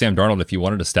could play Sam Darnold if you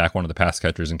wanted to stack one of the pass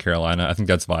catchers in Carolina. I think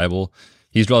that's viable.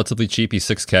 He's relatively cheap. He's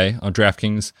 6K on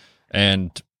DraftKings.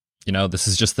 And, you know, this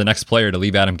is just the next player to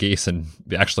leave Adam Gase and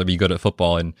actually be good at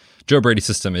football. And Joe Brady's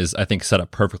system is, I think, set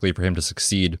up perfectly for him to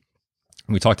succeed.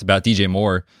 And we talked about DJ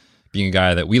Moore being a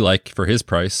guy that we like for his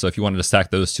price. So if you wanted to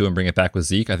stack those two and bring it back with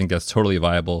Zeke, I think that's totally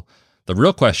viable. The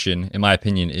real question, in my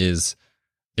opinion, is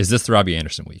this the Robbie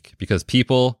Anderson week? Because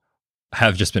people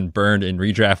have just been burned in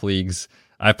redraft leagues.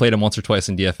 I played him once or twice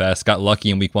in DFS, got lucky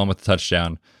in week 1 with the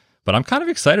touchdown. But I'm kind of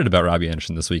excited about Robbie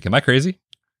Anderson this week. Am I crazy?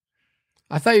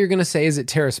 I thought you were going to say, is it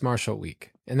Terrace Marshall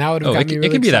week? And that would have got me really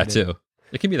it can be excited. that too.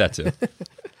 It can be that too.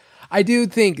 I do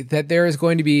think that there is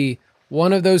going to be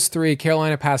one of those 3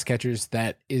 Carolina pass catchers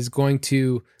that is going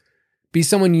to be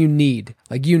someone you need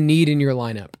in your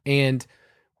lineup. And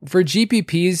for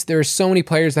GPPs, there are so many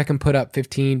players that can put up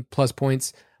 15 plus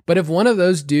points. But if one of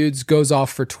those dudes goes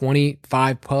off for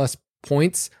 25 plus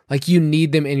points, like you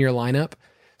need them in your lineup.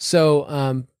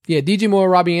 So, yeah, DJ Moore,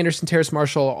 Robbie Anderson, Terrace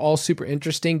Marshall are all super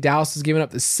interesting. Dallas has given up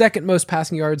the second most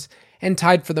passing yards and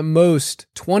tied for the most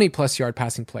 20-plus yard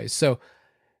passing plays. So,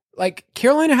 like,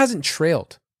 Carolina hasn't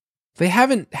trailed. They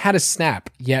haven't had a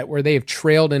snap yet where they have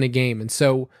trailed in a game. And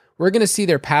so we're going to see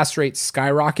their pass rate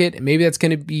skyrocket, and maybe that's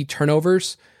going to be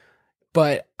turnovers.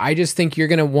 But I just think you're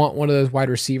going to want one of those wide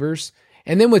receivers.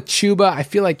 And then with Chuba, I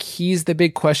feel like he's the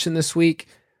big question this week.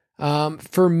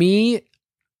 For me,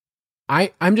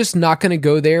 I'm just not going to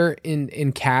go there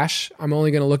in cash. I'm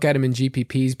only going to look at him in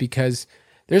GPPs because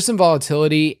there's some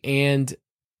volatility and,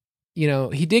 you know,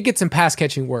 he did get some pass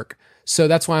catching work. So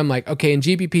that's why I'm like, okay, in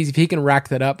GPPs, if he can rack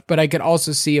that up, but I could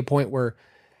also see a point where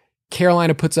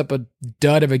Carolina puts up a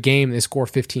dud of a game and they score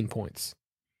 15 points.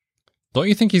 Don't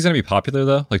you think he's going to be popular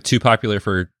though? Like too popular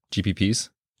for GPPs?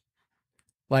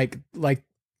 Like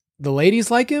the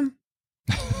ladies like him?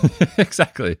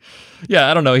 Exactly. Yeah,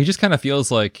 I don't know. He just kind of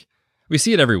feels like, we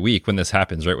see it every week when this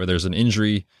happens, right? Where there's an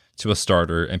injury to a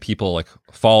starter and people like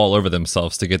fall all over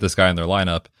themselves to get this guy in their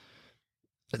lineup.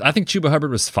 I think Chuba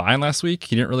Hubbard was fine last week.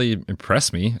 He didn't really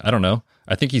impress me. I don't know.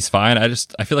 I think he's fine.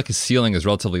 I feel like his ceiling is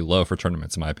relatively low for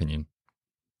tournaments, in my opinion.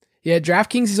 Yeah,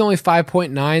 DraftKings is only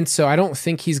 5.9, so I don't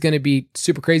think he's going to be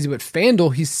super crazy. But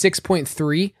FanDuel, he's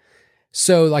 6.3.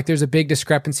 So like there's a big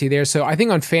discrepancy there. So I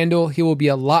think on FanDuel, he will be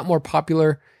a lot more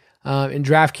popular. In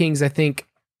DraftKings, I think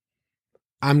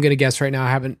I'm going to guess right now, I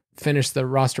haven't finished the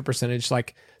roster percentage,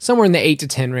 like somewhere in the 8 to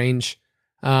 10 range,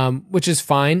 which is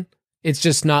fine. It's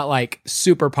just not like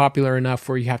super popular enough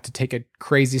where you have to take a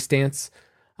crazy stance.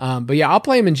 But yeah, I'll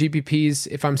play him in GPPs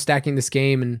if I'm stacking this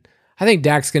game. And I think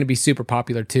Dak's going to be super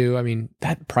popular too. I mean,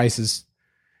 that price is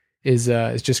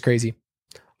just crazy.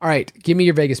 All right, give me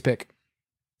your Vegas pick.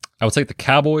 I will take the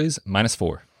Cowboys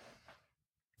 -4.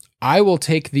 I will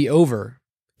take the over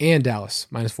and Dallas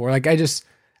 -4. Like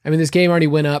I mean, this game already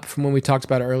went up from when we talked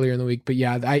about it earlier in the week, but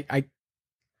yeah, I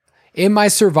in my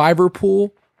survivor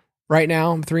pool right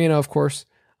now, I'm 3-0, of course.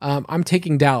 I'm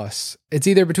taking Dallas. It's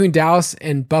either between Dallas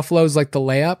and Buffalo's like the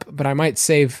layup, but I might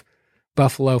save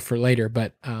Buffalo for later.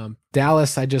 But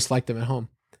Dallas, I just like them at home.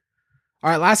 All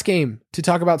right, last game to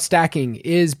talk about stacking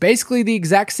is basically the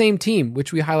exact same team,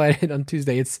 which we highlighted on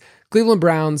Tuesday. It's Cleveland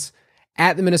Browns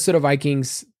at the Minnesota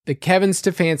Vikings, the Kevin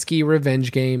Stefanski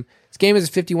revenge game. This game is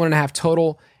 51.5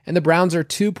 total, and the Browns are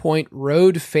 2-point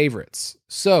road favorites.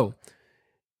 So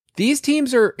these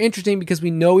teams are interesting because we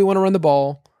know we want to run the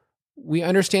ball. We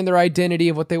understand their identity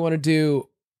of what they want to do.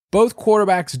 Both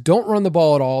quarterbacks don't run the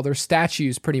ball at all. They're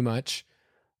statues pretty much.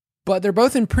 But they're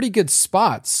both in pretty good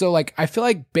spots. So like I feel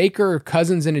like Baker or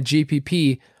Cousins in a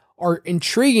GPP are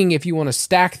intriguing if you want to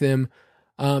stack them.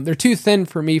 They're too thin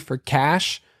for me for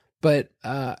cash, But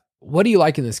what do you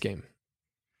like in this game?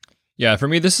 Yeah, for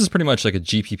me, this is pretty much like a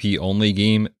GPP only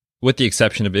game, with the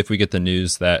exception of if we get the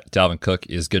news that Dalvin Cook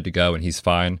is good to go and he's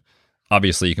fine.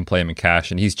 Obviously, you can play him in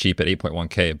cash, and he's cheap at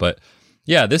 8.1K. But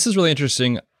yeah, this is really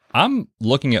interesting. I'm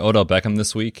looking at Odell Beckham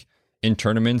this week in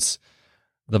tournaments.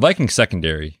 The Vikings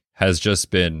secondary has just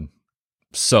been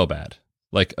so bad,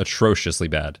 like atrociously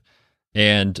bad.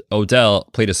 And Odell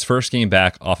played his first game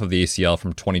back off of the ACL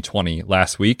from 2020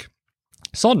 last week.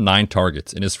 Saw 9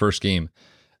 targets in his first game.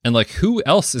 And like, who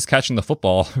else is catching the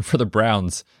football for the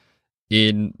Browns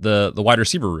in the wide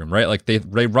receiver room, right? Like they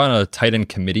run a tight end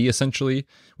committee essentially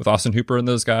with Austin Hooper and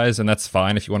those guys. And that's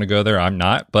fine if you want to go there. I'm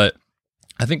not, but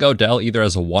I think Odell either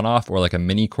as a one-off or like a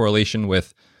mini correlation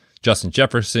with Justin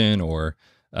Jefferson or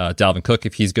Dalvin Cook,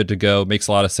 if he's good to go, makes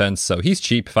a lot of sense. So he's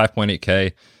cheap,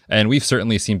 5.8K. And we've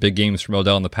certainly seen big games from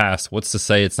Odell in the past. What's to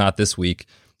say it's not this week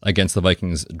against the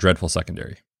Vikings' dreadful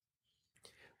secondary?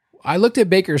 I looked at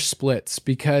Baker's splits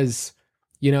because,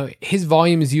 his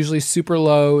volume is usually super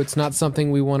low. It's not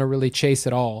something we want to really chase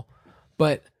at all.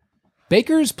 But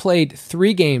Baker's played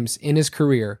 3 games in his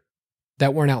career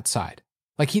that weren't outside.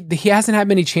 Like he hasn't had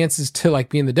many chances to like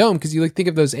be in the dome because you like think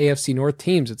of those AFC North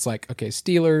teams. It's like, okay,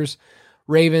 Steelers,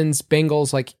 Ravens,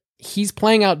 Bengals, like he's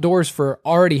playing outdoors for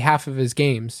already half of his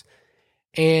games.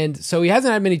 And so he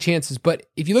hasn't had many chances. But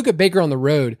if you look at Baker on the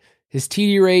road, his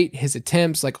TD rate, his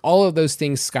attempts, like all of those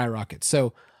things skyrocket.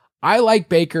 So I like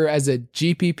Baker as a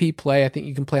GPP play. I think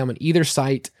you can play him on either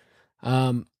site.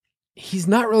 He's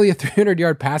not really a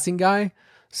 300-yard passing guy.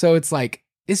 So it's like,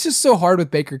 it's just so hard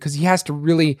with Baker because he has to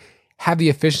really have the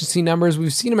efficiency numbers.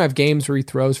 We've seen him have games where he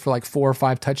throws for like 4 or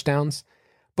 5 touchdowns,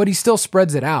 but he still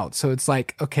spreads it out. So it's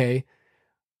like, okay,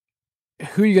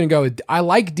 who are you going to go with? I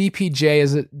like DPJ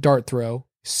as a dart throw.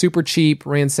 Super cheap,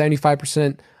 ran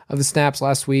 75% of the snaps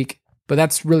last week, but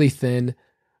that's really thin.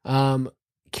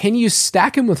 Can you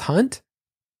stack him with Hunt?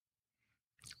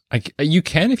 You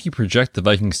can if you project the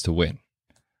Vikings to win.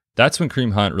 That's when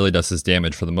Kareem Hunt really does his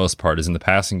damage for the most part, is in the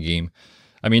passing game.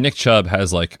 I mean, Nick Chubb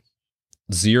has like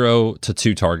 0 to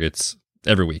 2 targets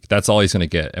every week. That's all he's going to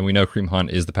get. And we know Kareem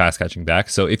Hunt is the pass catching back.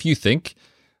 So if you think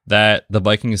that the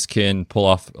Vikings can pull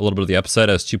off a little bit of the upset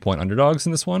as 2-point underdogs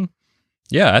in this one,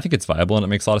 yeah, I think it's viable and it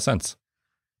makes a lot of sense.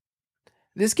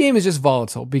 This game is just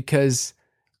volatile because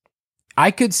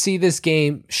I could see this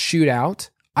game shoot out.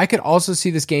 I could also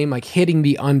see this game like hitting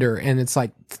the under and it's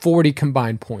like 40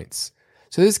 combined points.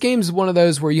 So this game is one of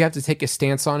those where you have to take a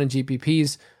stance on in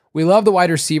GPPs. We love the wide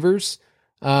receivers.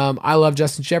 I love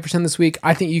Justin Jefferson this week.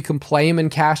 I think you can play him in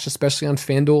cash, especially on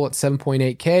FanDuel at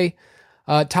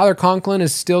 7.8K. Tyler Conklin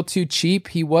is still too cheap.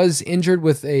 He was injured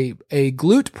with a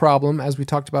glute problem, as we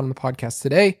talked about on the podcast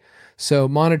today. So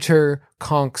monitor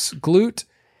Conk's glute.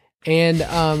 And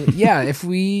yeah, if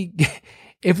we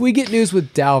get news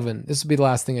with Dalvin, this will be the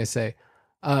last thing I say.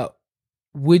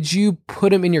 Would you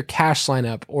put him in your cash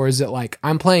lineup, or is it like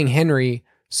I'm playing Henry,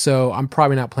 so I'm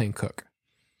probably not playing Cook?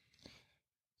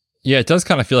 Yeah, it does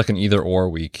kind of feel like an either or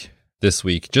week this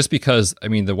week, just because, I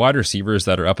mean, the wide receivers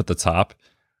that are up at the top,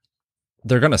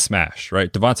 they're going to smash,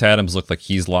 right? Devonta Adams looked like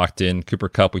he's locked in. Cooper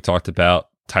Kupp, we talked about.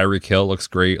 Tyreek Hill looks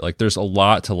great. Like there's a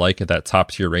lot to like at that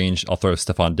top tier range. I'll throw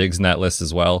Stephon Diggs in that list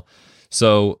as well.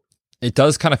 So it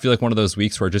does kind of feel like one of those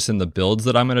weeks where just in the builds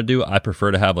that I'm going to do, I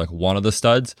prefer to have like one of the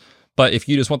studs. But if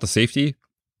you just want the safety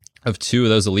of 2 of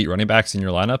those elite running backs in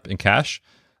your lineup in cash,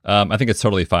 I think it's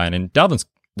totally fine. And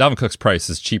Dalvin Cook's price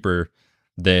is cheaper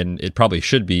than it probably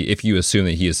should be if you assume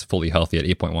that he is fully healthy at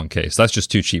 8.1K. So that's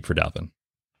just too cheap for Dalvin.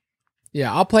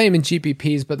 Yeah, I'll play him in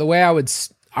GPPs, but the way I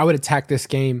would attack this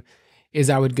game is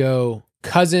I would go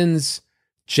Cousins,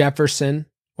 Jefferson,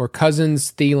 or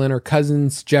Cousins, Thielen, or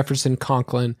Cousins, Jefferson,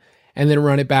 Conklin, and then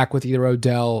run it back with either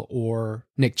Odell or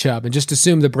Nick Chubb, and just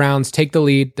assume the Browns take the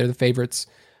lead. They're the favorites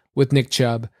with Nick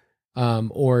Chubb,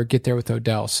 or get there with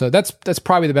Odell. So that's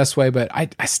probably the best way, but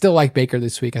I still like Baker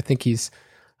this week. I think he's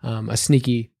a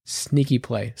sneaky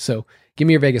play. So give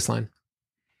me your Vegas line.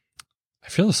 I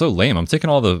feel so lame. I'm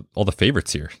taking all the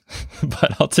favorites here,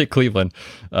 but I'll take Cleveland.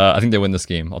 I think they win this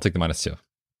game. I'll take the -2.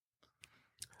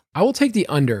 I will take the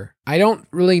under. I don't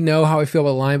really know how I feel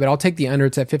about the line, but I'll take the under.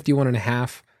 It's at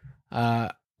 51.5.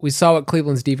 We saw what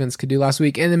Cleveland's defense could do last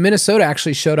week, and then Minnesota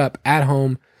actually showed up at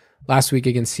home last week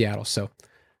against Seattle. So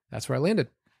that's where I landed.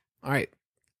 All right,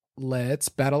 let's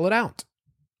battle it out.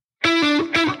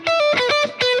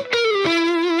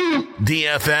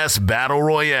 DFS Battle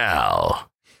Royale.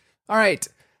 All right,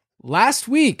 last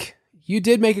week you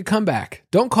did make a comeback.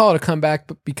 Don't call it a comeback,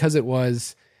 but because it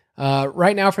was.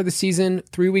 Right now for the season,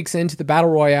 3 weeks into the Battle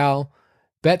Royale,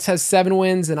 Betts has 7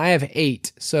 wins and I have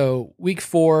 8. So week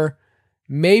 4,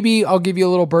 maybe I'll give you a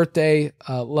little birthday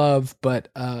love, but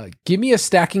give me a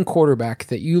stacking quarterback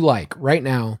that you like right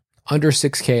now under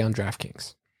 6K on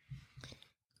DraftKings.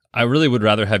 I really would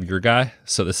rather have your guy,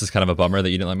 so this is kind of a bummer that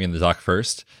you didn't let me in the dock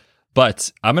first.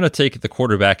 But I'm going to take the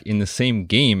quarterback in the same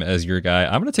game as your guy.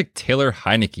 I'm going to take Taylor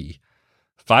Heineke,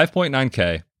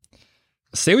 5.9K.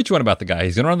 Say what you want about the guy.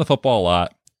 He's going to run the football a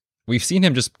lot. We've seen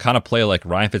him just kind of play like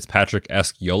Ryan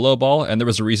Fitzpatrick-esque YOLO ball, and there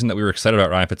was a reason that we were excited about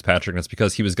Ryan Fitzpatrick, and it's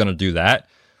because he was going to do that.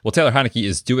 Well, Taylor Heineke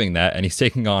is doing that, and he's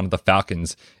taking on the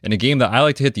Falcons in a game that I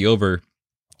like to hit the over.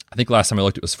 I think last time I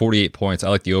looked, it was 48 points. I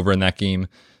like the over in that game.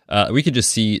 We could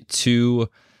just see two,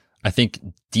 I think,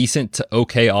 decent to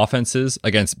okay offenses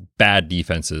against bad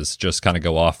defenses just kind of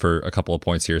go off for a couple of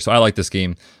points here. So I like this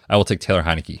game. I will take Taylor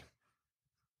Heineke.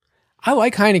 I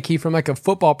like Heineke from like a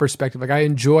football perspective. Like I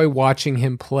enjoy watching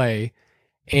him play.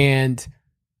 And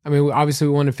I mean, obviously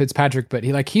we wanted Fitzpatrick, but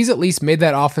he's at least made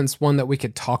that offense one that we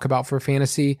could talk about for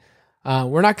fantasy.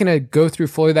 We're not going to go through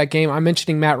fully that game. I'm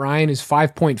mentioning Matt Ryan, who's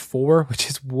 5.4, which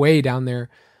is way down there.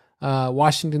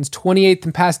 Washington's 28th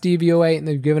in pass DVOA, and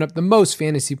they've given up the most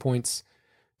fantasy points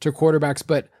to quarterbacks.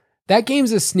 But that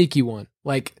game's a sneaky one.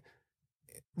 Like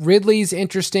Ridley's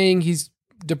interesting. He's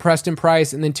depressed in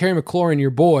price. And then Terry McLaurin, your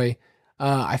boy,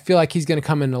 I feel like he's going to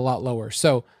come in a lot lower.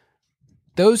 So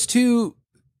those two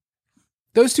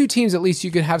teams, at least you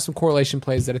can have some correlation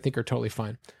plays that I think are totally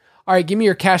fine. All right, give me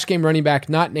your cash game running back,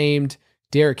 not named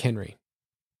Derrick Henry.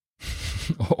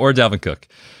 Or Dalvin Cook,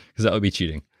 because that would be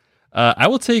cheating. I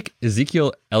will take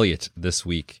Ezekiel Elliott this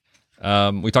week.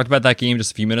 We talked about that game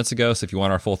just a few minutes ago, so if you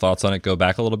want our full thoughts on it, go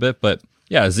back a little bit. But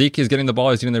yeah, Zeke is getting the ball,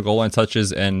 he's getting their goal line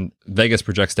touches, and Vegas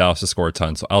projects Dallas to score a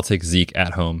ton. So I'll take Zeke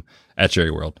at home at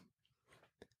Jerry World.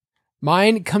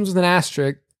 Mine comes with an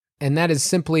asterisk, and that is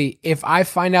simply if I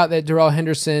find out that Darrell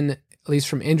Henderson, at least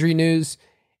from injury news,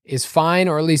 is fine,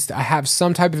 or at least I have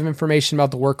some type of information about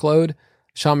the workload.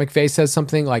 Sean McVay says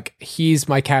something like he's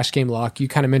my cash game lock. You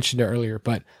kind of mentioned it earlier,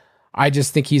 but I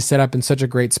just think he's set up in such a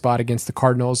great spot against the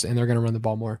Cardinals, and they're going to run the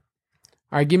ball more.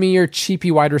 All right, give me your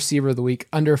cheapy wide receiver of the week,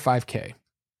 under 5K.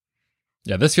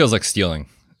 Yeah, this feels like stealing.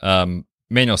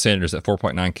 Emmanuel Sanders at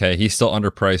 4.9K. He's still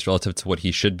underpriced relative to what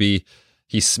he should be.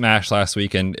 He smashed last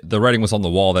week, and the writing was on the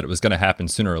wall that it was going to happen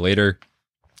sooner or later.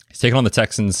 He's taking on the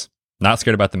Texans. Not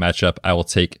scared about the matchup. I will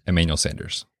take Emmanuel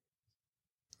Sanders.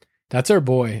 That's our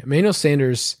boy. Emmanuel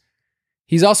Sanders.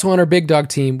 He's also on our big dog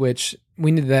team, which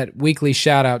we need that weekly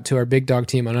shout out to our big dog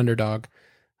team on Underdog.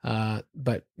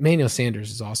 But Emmanuel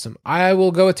Sanders is awesome. I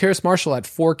will go with Terrace Marshall at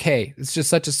 4K. It's just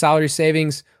such a salary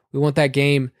savings. We want that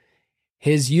game.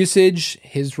 His usage,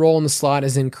 his role in the slot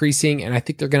is increasing, and I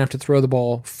think they're going to have to throw the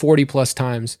ball 40 plus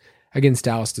times against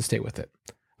Dallas to stay with it.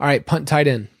 All right, punt tight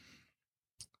end.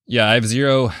 Yeah, I have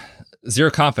zero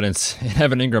confidence in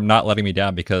Evan Ingram not letting me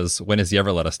down, because when has he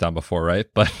ever let us down before, right?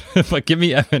 But give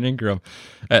me Evan Ingram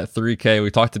at 3K. We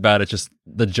talked about it. Just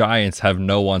the Giants have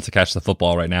no one to catch the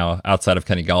football right now outside of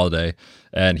Kenny Golladay,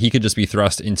 and he could just be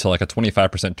thrust into like a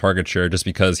 25% target share just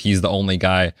because he's the only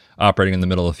guy operating in the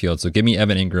middle of the field. So give me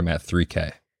Evan Ingram at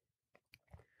 3K.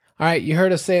 All right, you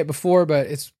heard us say it before, but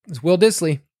it's Will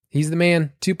Dissly. He's the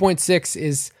man. 2.6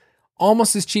 is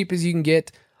almost as cheap as you can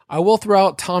get. I will throw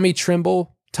out Tommy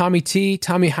Tremble, Tommy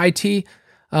High T,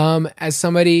 as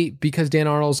somebody because Dan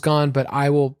Arnold's gone, but I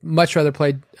will much rather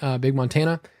play Big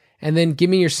Montana. And then give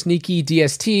me your sneaky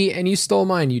DST, and you stole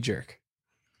mine, you jerk.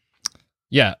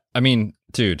 Yeah, I mean,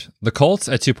 dude, the Colts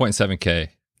at 2.7K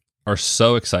are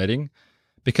so exciting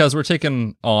because we're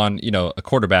taking on, a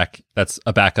quarterback that's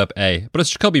a backup A, but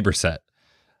it's Jacoby Brissett.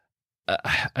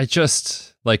 I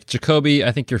just like Jacoby.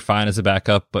 I think you're fine as a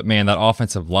backup, but man, that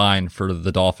offensive line for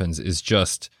the Dolphins is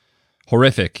just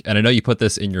horrific. And I know you put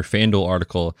this in your FanDuel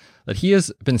article that he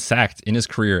has been sacked in his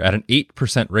career at an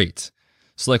 8% rate.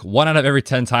 So like 1 out of every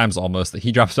 10 times almost that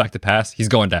he drops back to pass, he's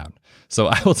going down. So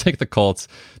I will take the Colts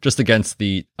just against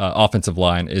the offensive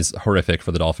line is horrific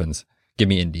for the Dolphins. Give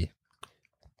me Indy.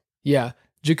 Yeah.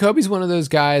 Jacoby's one of those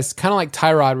guys, kind of like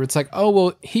Tyrod, where it's like, oh,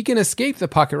 well, he can escape the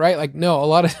pocket, right? Like, no, a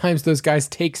lot of times those guys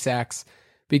take sacks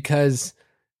because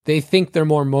they think they're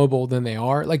more mobile than they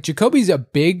are. Like Jacoby's a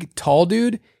big, tall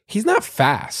dude. He's not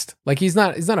fast. Like he's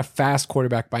not a fast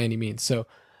quarterback by any means. So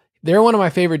they're one of my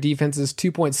favorite defenses,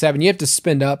 2.7. You have to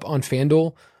spend up on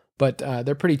FanDuel, but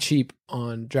they're pretty cheap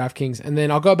on DraftKings. And then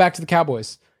I'll go back to the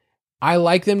Cowboys. I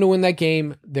like them to win that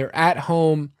game. They're at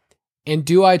home. And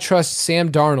do I trust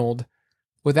Sam Darnold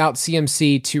without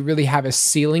CMC to really have a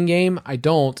ceiling game? I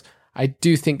don't. I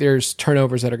do think there's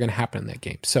turnovers that are going to happen in that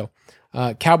game. So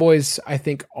Cowboys, I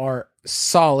think, are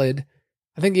solid.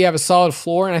 I think they have a solid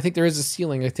floor, and I think there is a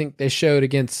ceiling. I think they showed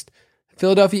against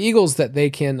Philadelphia Eagles that they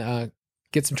can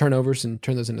get some turnovers and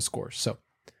turn those into scores. So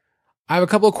I have a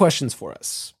couple of questions for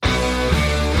us.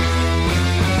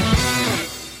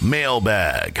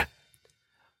 Mailbag.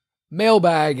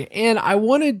 And I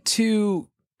wanted to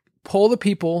poll the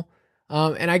people,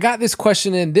 and I got this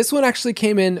question in. This one actually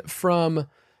came in from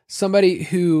somebody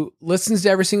who listens to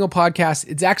every single podcast.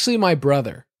 It's actually my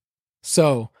brother.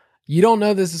 So you don't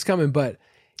know this is coming, but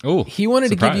he wanted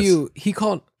surprise. to give you,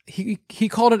 he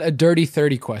called it a dirty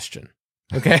 30 question.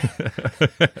 Okay.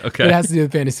 Okay. It has to do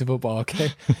with fantasy football.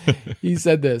 Okay. He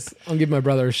said this. I'll give my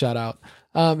brother a shout out.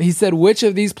 He said, which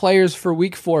of these players for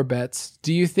week 4 bets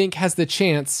do you think has the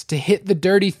chance to hit the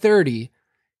dirty 30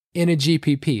 in a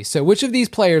GPP? So which of these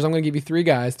players, I'm going to give you 3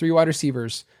 guys, 3 wide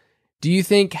receivers, do you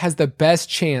think has the best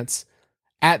chance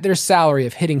at their salary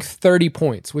of hitting 30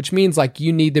 points, which means like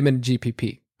you need them in a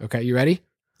GPP? Okay. You ready?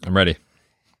 I'm ready.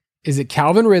 Is it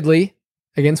Calvin Ridley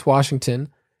against Washington?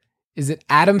 Is it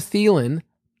Adam Thielen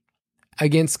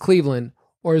against Cleveland?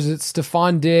 Or is it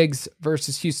Stephon Diggs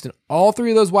versus Houston? All 3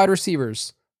 of those wide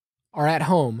receivers are at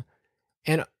home.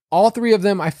 And all 3 of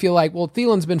them, I feel like, well,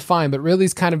 Thielen's been fine, but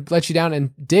Ridley's kind of let you down.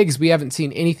 And Diggs, we haven't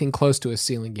seen anything close to a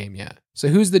ceiling game yet. So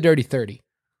who's the dirty 30?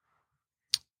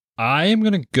 I am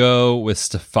going to go with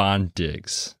Stephon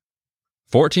Diggs.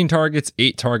 14 targets,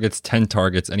 8 targets, 10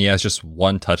 targets, and he has just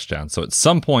 1 touchdown. So at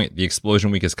some point, the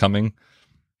explosion week is coming.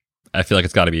 I feel like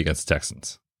it's got to be against the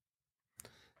Texans.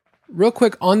 Real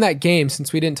quick on that game,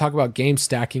 since we didn't talk about game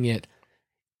stacking it,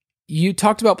 you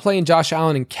talked about playing Josh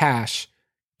Allen in cash.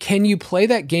 Can you play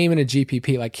that game in a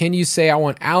GPP? Like, can you say, I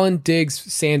want Allen, Diggs,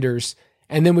 Sanders,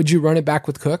 and then would you run it back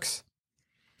with Cooks?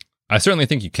 I certainly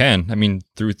think you can. I mean,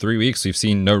 through 3 weeks, we've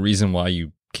seen no reason why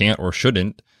you can't or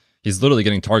shouldn't. He's literally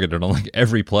getting targeted on like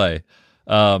every play.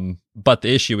 But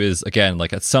the issue is, again,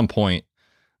 like at some point,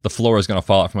 the floor is going to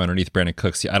fall out from underneath Brandon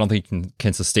Cooks. I don't think he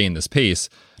can sustain this pace.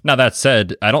 Now, that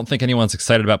said, I don't think anyone's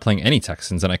excited about playing any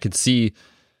Texans, and I could see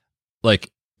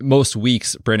like most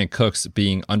weeks Brandon Cooks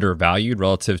being undervalued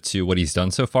relative to what he's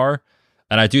done so far.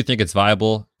 And I do think it's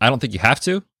viable. I don't think you have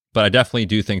to, but I definitely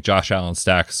do think Josh Allen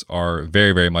stacks are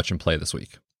very, very much in play this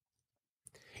week.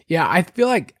 Yeah, I feel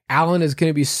like Allen is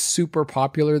going to be super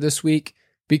popular this week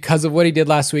because of what he did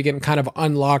last week and kind of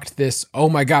unlocked this, oh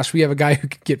my gosh, we have a guy who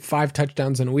could get 5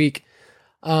 touchdowns in a week.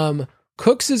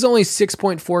 Cooks is only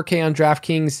 6.4K on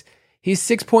DraftKings. He's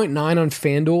 6.9 on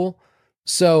FanDuel.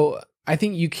 So I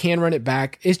think you can run it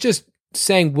back. It's just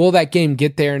saying, will that game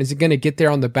get there? And is it going to get there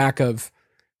on the back of,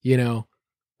 the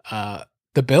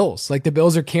Bills? Like the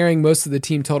Bills are carrying most of the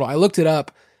team total. I looked it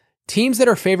up. Teams that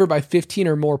are favored by 15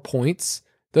 or more points,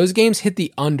 those games hit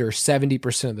the under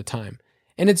 70% of the time.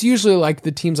 And it's usually like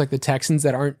the teams like the Texans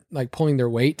that aren't like pulling their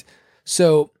weight.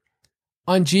 So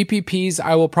on GPPs,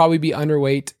 I will probably be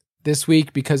underweight this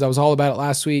week because I was all about it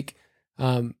last week.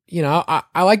 I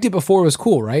liked it before it was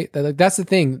cool, right? That's the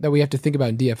thing that we have to think about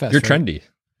in DFS. You're right? trendy.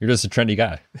 You're just a trendy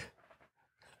guy.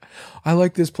 I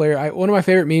like this player. One of my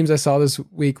favorite memes I saw this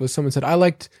week was someone said, I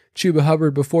liked Chuba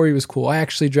Hubbard before he was cool. I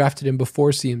actually drafted him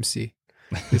before CMC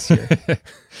this year.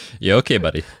 Yeah, okay,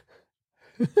 buddy.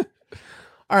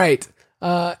 All right.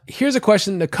 Here's a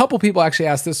question. A couple people actually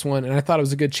asked this one, and I thought it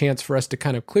was a good chance for us to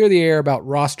kind of clear the air about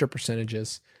roster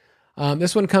percentages.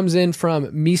 This one comes in from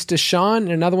Mista Sean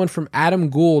and another one from Adam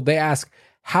Gould. They ask,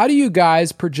 how do you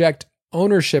guys project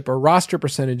ownership or roster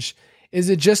percentage? Is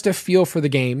it just a feel for the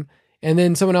game? And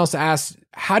then someone else asked,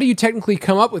 how do you technically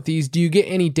come up with these? Do you get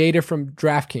any data from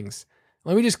DraftKings?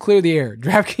 Let me just clear the air.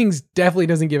 DraftKings definitely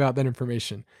doesn't give out that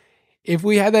information. If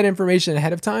we had that information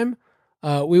ahead of time,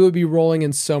 we would be rolling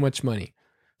in so much money.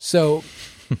 So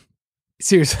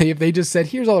seriously, if they just said,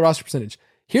 here's all the roster percentage,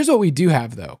 here's what we do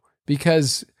have though,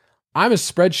 because I'm a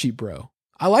spreadsheet bro.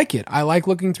 I like it. I like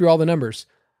looking through all the numbers.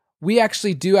 We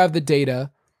actually do have the data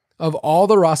of all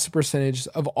the roster percentage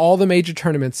of all the major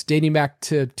tournaments dating back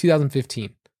to 2015.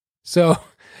 So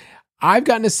I've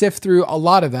gotten to sift through a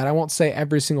lot of that. I won't say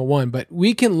every single one, but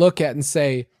we can look at and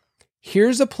say,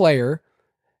 here's a player.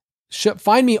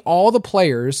 Find me all the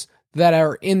players that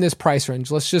are in this price range.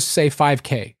 Let's just say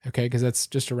 5K, okay? Because that's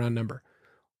just a round number.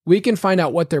 We can find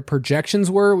out what their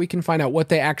projections were. We can find out what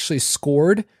they actually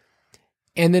scored.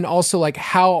 And then also like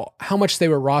how much they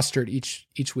were rostered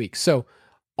each week. So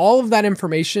all of that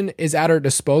information is at our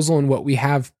disposal and what we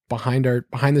have behind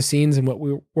the scenes and what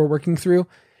we're working through.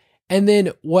 And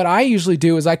then what I usually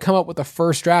do is I come up with a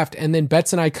first draft and then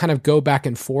Betts and I kind of go back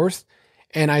and forth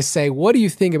and I say, what do you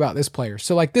think about this player?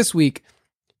 So like this week,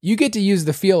 you get to use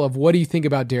the feel of what do you think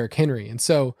about Derrick Henry? And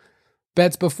so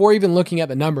Betts, before even looking at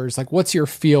the numbers, like what's your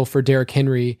feel for Derrick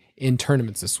Henry in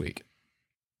tournaments this week?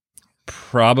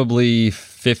 Probably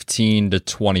 15 to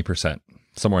 20%,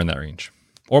 somewhere in that range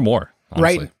or more,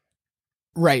 honestly. Right.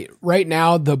 Right. Right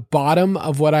now, the bottom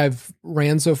of what I've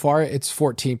ran so far, it's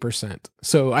 14%.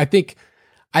 So I think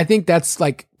that's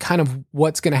like kind of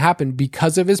what's going to happen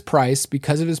because of his price,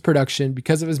 because of his production,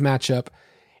 because of his matchup.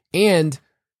 And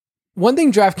one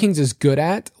thing DraftKings is good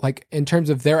at, like in terms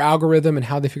of their algorithm and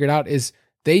how they figured out, is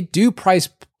they do price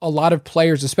a lot of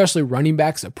players, especially running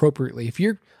backs, appropriately. If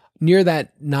you're near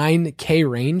that 9K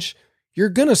range, you're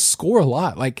going to score a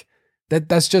lot. Like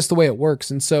that's just the way it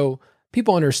works. And so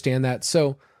people understand that.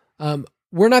 So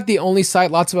we're not the only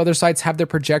site. Lots of other sites have their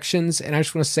projections. And I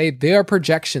just want to say they are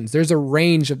projections. There's a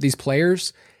range of these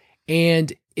players.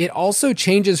 And it also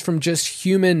changes from just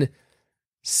human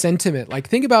sentiment. Like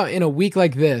think about in a week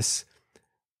like this,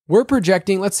 we're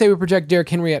projecting, let's say we project Derrick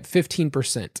Henry at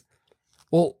 15%.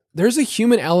 Well, there's a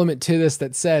human element to this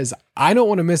that says, I don't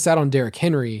want to miss out on Derrick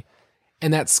Henry.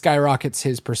 And that skyrockets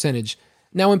his percentage.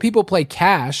 Now, when people play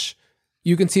cash,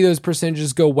 you can see those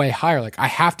percentages go way higher. Like, I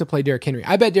have to play Derrick Henry.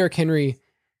 I bet Derrick Henry,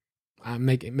 I'm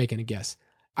making a guess.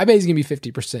 I bet he's going to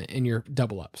be 50% in your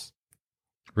double ups.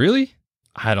 Really?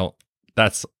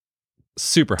 That's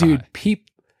super high. Dude,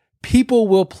 people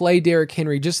will play Derrick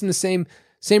Henry. Just in the same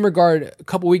regard, a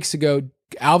couple weeks ago,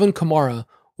 Alvin Kamara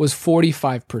was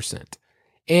 45%.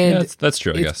 And yeah, that's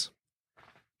true, I guess.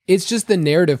 It's just the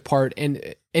narrative part.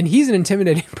 And he's an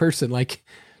intimidating person. Like,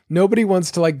 nobody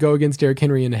wants to like go against Derrick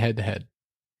Henry in a head-to-head.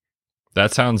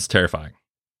 That sounds terrifying.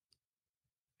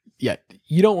 Yeah,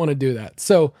 you don't want to do that.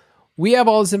 So we have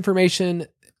all this information.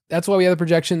 That's why we have the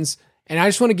projections. And I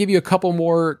just want to give you a couple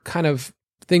more kind of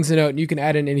things to note, and you can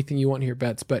add in anything you want here,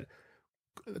 bets. But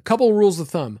a couple of rules of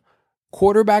thumb.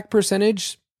 Quarterback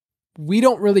percentage, we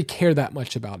don't really care that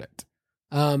much about it.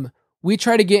 We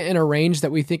try to get in a range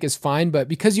that we think is fine, but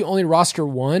because you only roster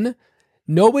one,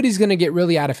 nobody's going to get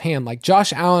really out of hand. Like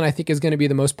Josh Allen, I think is going to be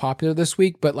the most popular this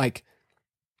week, but like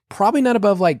probably not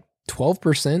above like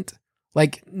 12%,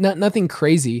 like nothing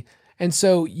crazy. And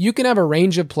so you can have a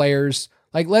range of players.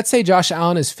 Like let's say Josh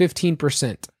Allen is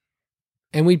 15%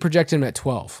 and we project him at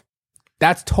 12.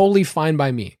 That's totally fine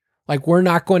by me. Like we're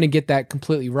not going to get that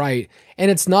completely right. And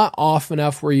it's not off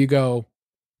enough where you go,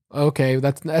 okay,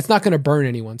 that's not going to burn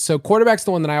anyone. So quarterback's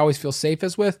the one that I always feel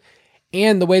safest with.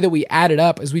 And the way that we add it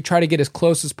up is we try to get as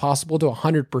close as possible to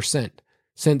 100%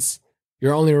 since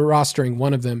you're only rostering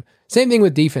one of them. Same thing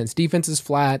with defense. Defense is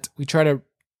flat. We try to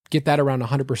get that around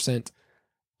 100%.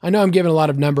 I know I'm giving a lot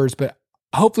of numbers, but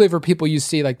hopefully for people you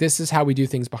see, like this is how we do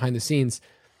things behind the scenes.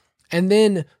 And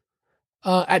then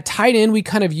at tight end, we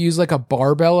kind of use like a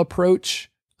barbell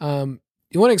approach.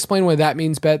 You want to explain what that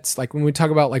means, Bets? Like when we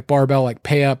talk about like barbell, like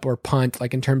pay up or punt,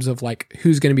 like in terms of like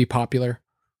who's going to be popular?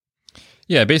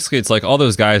 Yeah, basically it's like all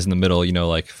those guys in the middle,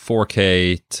 like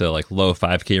 4K to like low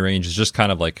 5K range is just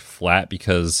kind of like flat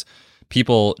because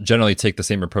people generally take the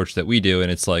same approach that we do.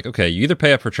 And it's like, okay, you either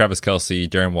pay up for Travis Kelce,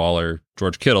 Darren Waller,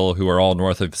 George Kittle, who are all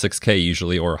north of 6K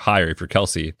usually or higher if you're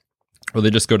Kelce, or they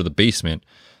just go to the basement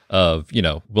of,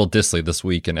 Will Dissly this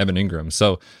week and Evan Ingram.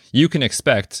 So you can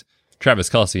expect Travis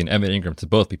Kelce and Evan Ingram to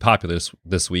both be popular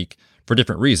this week for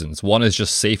different reasons. One is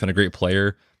just safe and a great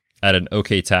player at an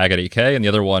okay tag at 8K, and the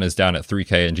other one is down at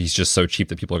 3K, and he's just so cheap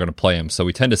that people are going to play him. So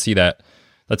we tend to see that.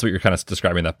 That's what you're kind of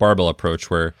describing, that barbell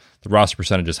approach, where the roster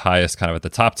percentage is highest kind of at the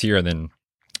top tier, and then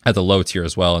at the low tier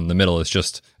as well. And the middle is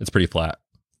it's pretty flat.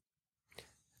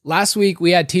 Last week,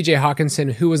 we had TJ Hawkinson,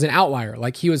 who was an outlier.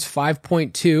 Like he was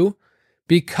 5.2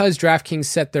 because DraftKings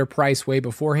set their price way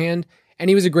beforehand. And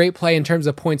he was a great play in terms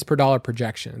of points per dollar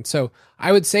projection. So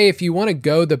I would say if you want to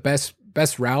go the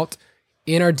best route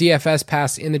in our DFS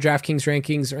pass, in the DraftKings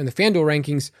rankings or in the FanDuel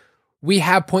rankings, we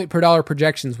have point per dollar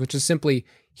projections, which is simply,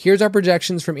 here's our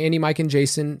projections from Andy, Mike, and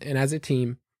Jason, and as a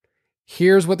team,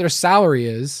 here's what their salary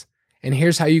is, and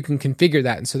here's how you can configure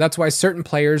that. And so that's why certain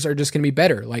players are just going to be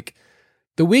better. Like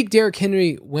the week Derrick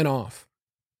Henry went off,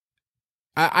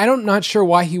 I'm not sure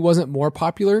why he wasn't more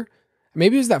popular.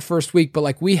 Maybe it was that first week, but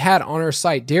like we had on our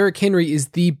site, Derrick Henry is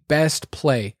the best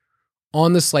play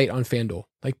on the slate on FanDuel,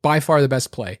 like by far the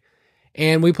best play.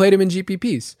 And we played him in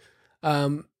GPPs.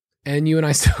 And you and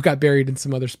I still got buried in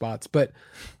some other spots, but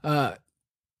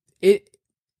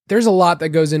there's a lot that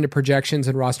goes into projections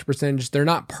and roster percentage. They're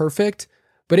not perfect,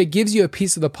 but it gives you a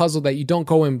piece of the puzzle that you don't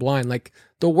go in blind. Like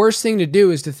the worst thing to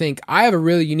do is to think, I have a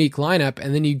really unique lineup.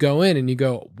 And then you go in and you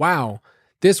go, wow,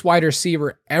 this wide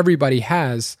receiver everybody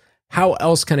has. How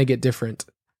else can I get different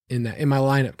in my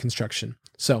lineup construction?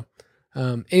 So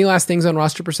any last things on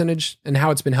roster percentage and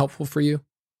how it's been helpful for you?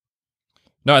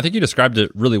 No, I think you described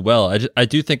it really well. I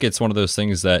do think it's one of those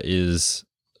things that is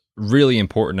really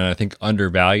important and I think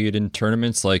undervalued in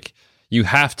tournaments. Like you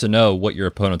have to know what your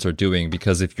opponents are doing,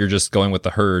 because if you're just going with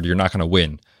the herd, you're not going to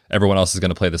win. Everyone else is going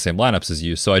to play the same lineups as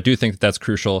you. So I do think that that's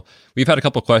crucial. We've had a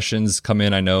couple questions come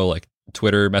in, I know, like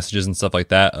Twitter messages and stuff like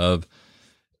that of,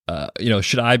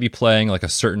 should I be playing like a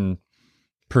certain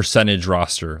percentage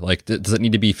roster? Like, does it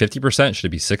need to be 50%? Should it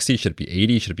be 60? Should it be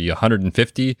 80? Should it be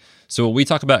 150? So when we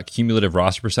talk about cumulative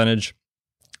roster percentage,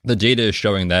 the data is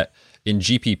showing that in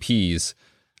GPPs,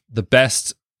 the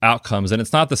best outcomes, and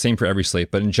it's not the same for every slate,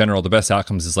 but in general, the best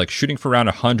outcomes is like shooting for around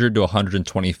 100 to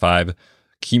 125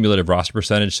 cumulative roster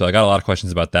percentage. So I got a lot of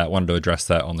questions about that. Wanted to address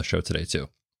that on the show today too.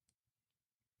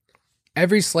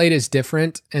 Every slate is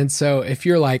different. And so if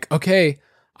you're like, okay,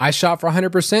 I shot for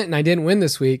 100% and I didn't win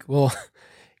this week, well,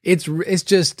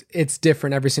 it's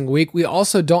different every single week. We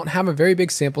also don't have a very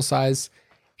big sample size,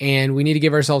 and we need to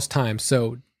give ourselves time.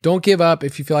 So don't give up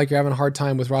if you feel like you're having a hard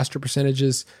time with roster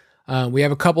percentages. We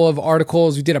have a couple of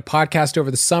articles. We did a podcast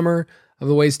over the summer of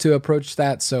the ways to approach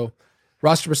that. So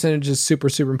roster percentage is super,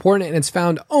 super important, and it's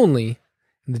found only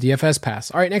in the DFS Pass.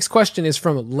 All right, next question is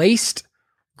from Laced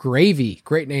Gravy.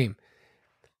 Great name.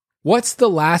 What's the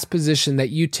last position that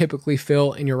you typically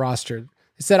fill in your roster?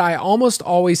 It said, I almost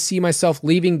always see myself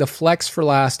leaving the flex for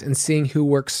last and seeing who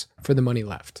works for the money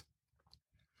left.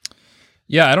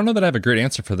 Yeah, I don't know that I have a great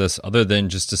answer for this other than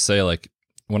just to say, like,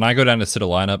 when I go down to sit a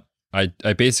lineup,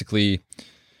 I basically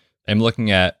am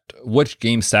looking at which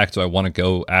game stack do I want to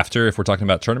go after if we're talking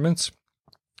about tournaments,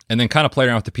 and then kind of play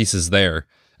around with the pieces there.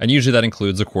 And usually that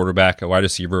includes a quarterback, a wide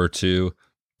receiver or two,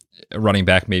 a running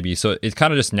back maybe. So it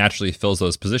kind of just naturally fills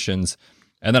those positions.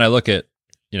 And then I look at,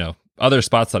 other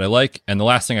spots that I like, and the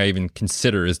last thing I even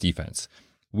consider is defense.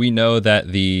 We know that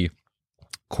the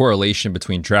correlation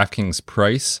between DraftKings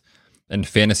price and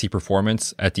fantasy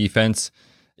performance at defense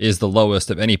is the lowest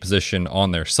of any position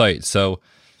on their site. So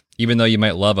even though you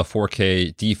might love a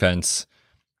 4K defense,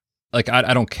 like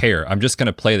I don't care. I'm just going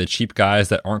to play the cheap guys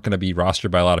that aren't going to be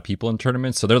rostered by a lot of people in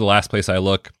tournaments. So they're the last place I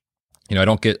look. I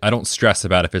don't stress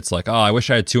about if it's like, oh, I wish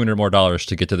I had $200 more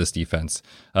to get to this defense.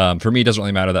 For me, it doesn't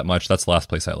really matter that much. That's the last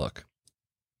place I look.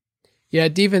 Yeah,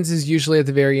 defense is usually at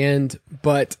the very end,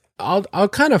 but I'll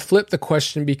kind of flip the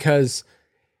question, because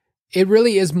it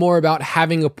really is more about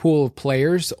having a pool of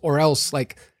players, or else,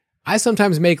 like, I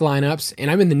sometimes make lineups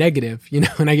and I'm in the negative,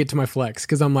 when I get to my flex,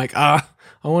 because I'm like, I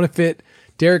want to fit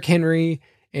Derrick Henry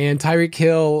and Tyreek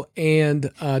Hill and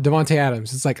Devontae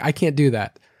Adams. It's like, I can't do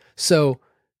that. So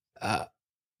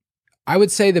I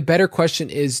would say the better question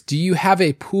is, do you have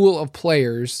a pool of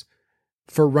players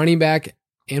for running back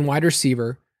and wide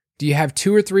receiver? Do you have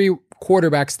 2 or 3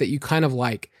 quarterbacks that you kind of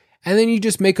like? And then you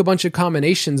just make a bunch of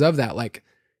combinations of that. Like,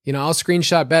 I'll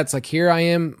screenshot bets. Like, here I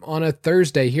am on a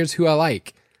Thursday. Here's who I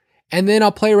like. And then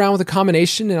I'll play around with a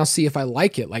combination and I'll see if I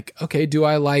like it. Like, okay, do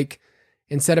I like,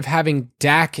 instead of having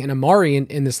Dak and Amari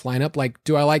in this lineup, like,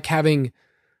 do I like having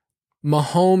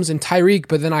Mahomes and Tyreek,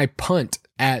 but then I punt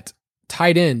at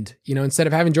tight end? Instead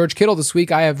of having George Kittle this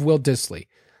week, I have Will Dissly.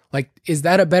 Like, is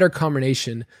that a better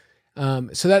combination?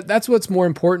 So that's what's more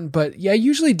important. But yeah,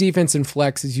 usually defense and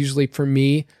flex is usually, for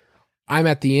me, I'm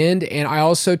at the end. And I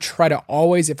also try to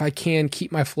always, if I can,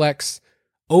 keep my flex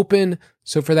open.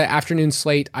 So for that afternoon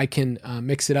slate, I can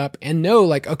mix it up and know,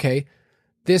 like, okay,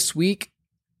 this week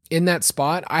in that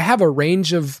spot, I have a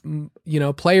range of,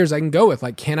 players I can go with.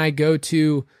 Like, can I go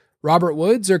to Robert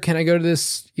Woods or can I go to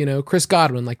this, Chris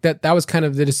Godwin? Like that was kind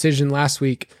of the decision last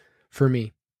week for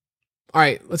me. All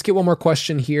right, let's get one more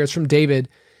question here. It's from David.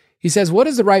 He says, what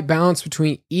is the right balance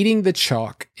between eating the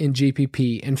chalk in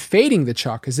GPP and fading the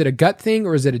chalk? Is it a gut thing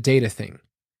or is it a data thing?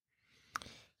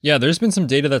 Yeah, there's been some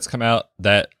data that's come out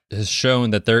that has shown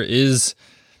that there is,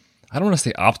 I don't want to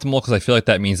say optimal, because I feel like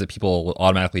that means that people will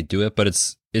automatically do it, but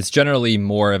it's generally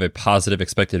more of a positive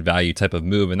expected value type of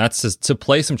move. And that's just to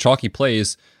play some chalky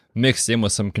plays mixed in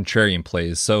with some contrarian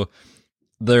plays. So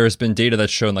there's been data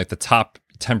that's shown like the top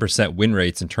 10% win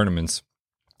rates in tournaments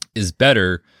is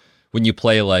better when you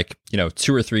play like,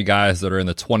 2 or 3 guys that are in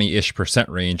the 20-ish%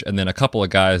 range, and then a couple of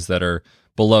guys that are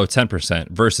below 10%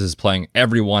 versus playing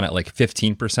everyone at like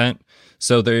 15%.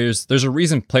 So there's a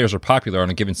reason players are popular on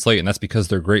a given slate, and that's because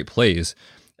they're great plays.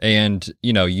 And,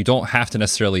 you don't have to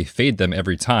necessarily fade them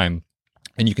every time,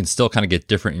 and you can still kind of get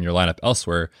different in your lineup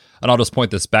elsewhere. And I'll just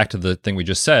point this back to the thing we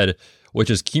just said, which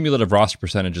is cumulative roster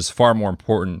percentage is far more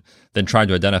important than trying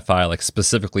to identify like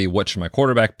specifically what should my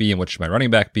quarterback be and what should my running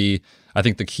back be. I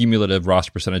think the cumulative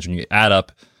roster percentage, when you add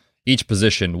up each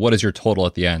position, what is your total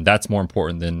at the end? That's more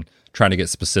important than trying to get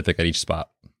specific at each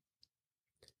spot.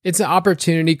 It's an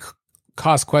opportunity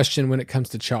cost question when it comes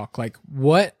to chalk. Like,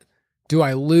 what do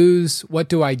I lose? What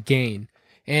do I gain?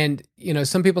 And,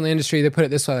 some people in the industry, they put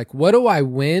it this way, like, what do I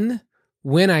win?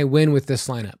 when I win with this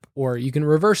lineup? Or you can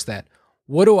reverse that.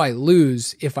 What do I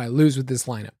lose if I lose with this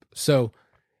lineup? So,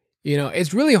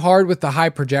 it's really hard with the high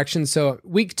projection. So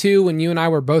week 2, when you and I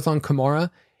were both on Kamara,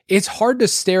 it's hard to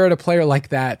stare at a player like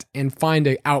that and find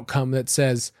an outcome that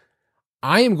says,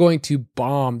 I am going to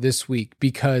bomb this week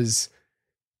because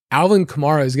Alvin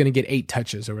Kamara is going to get 8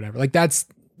 touches or whatever. Like that's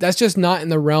just not in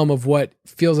the realm of what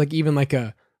feels like even like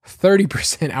a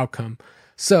 30% outcome.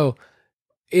 So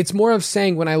it's more of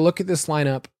saying, when I look at this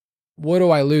lineup, what do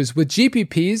I lose? With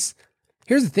GPPs,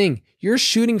 here's the thing, you're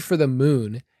shooting for the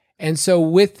moon. And so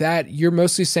with that, you're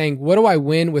mostly saying, what do I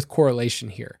win with correlation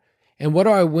here? And what do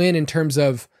I win in terms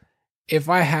of if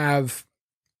I have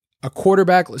a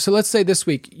quarterback? So let's say this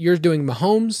week you're doing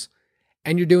Mahomes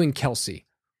and you're doing Kelsey,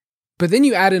 but then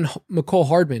you add in Mecole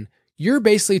Hardman. You're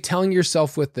basically telling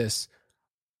yourself with this,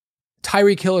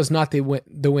 Tyreek Hill is not the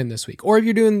win this week. Or if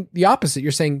you're doing the opposite,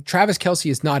 you're saying Travis Kelce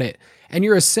is not it. And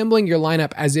you're assembling your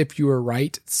lineup as if you were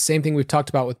right. Same thing we've talked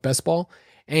about with best ball.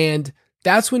 And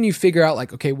that's when you figure out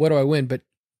like, okay, what do I win? But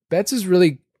bets is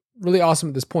really, really awesome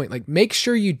at this point. Like, make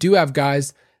sure you do have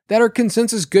guys that are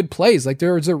consensus good plays. Like,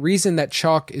 there's a reason that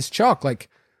chalk is chalk. Like,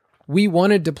 we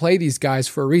wanted to play these guys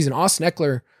for a reason. Austin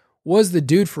Eckler was the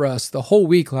dude for us the whole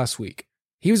week last week.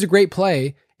 He was a great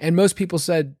play, and most people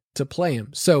said to play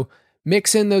him. So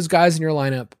mix in those guys in your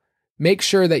lineup. Make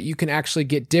sure that you can actually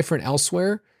get different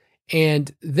elsewhere.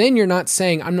 And then you're not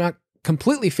saying, I'm not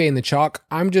completely fading the chalk.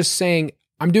 I'm just saying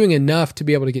I'm doing enough to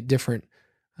be able to get different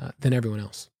than everyone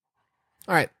else.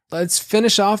 All right, let's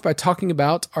finish off by talking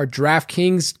about our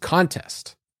DraftKings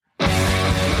contest.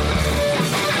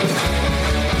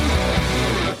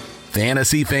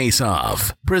 Fantasy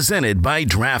Face-Off, presented by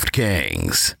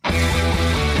DraftKings.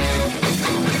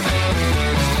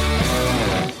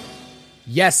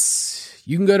 Yes,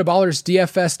 you can go to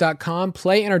ballersdfs.com,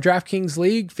 play in our DraftKings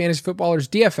League, Fantasy Footballers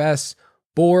DFS,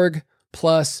 Borg,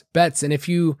 plus bets. And if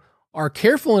you are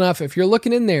careful enough, if you're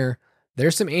looking in there,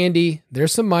 there's some Andy,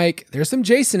 there's some Mike, there's some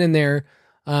Jason in there.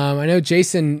 I know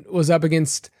Jason was up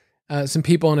against some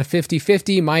people in a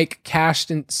 50-50. Mike cashed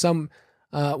in some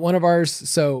one of ours.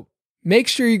 So make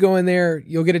sure you go in there.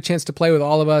 You'll get a chance to play with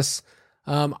all of us.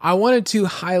 I wanted to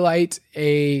highlight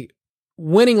a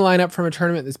winning lineup from a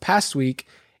tournament this past week.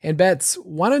 And Bets,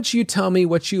 why don't you tell me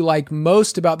what you like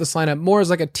most about this lineup, more as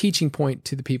like a teaching point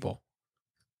to the people?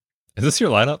 Is this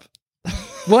your lineup?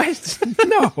 What?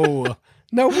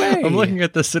 No way. I'm looking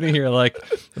at this sitting here like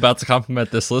about to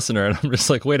compliment this listener, and I'm just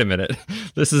like, wait a minute.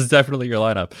 This is definitely your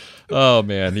lineup. Oh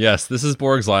man, yes, this is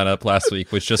Borg's lineup last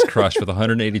week, which just crushed with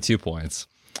 182 points.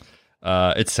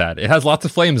 It's sad. It has lots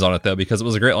of flames on it though, because it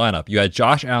was a great lineup. You had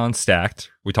Josh Allen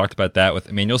stacked. We talked about that with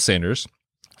Emmanuel Sanders,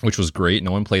 which was great.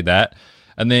 No one played that.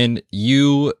 And then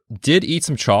you did eat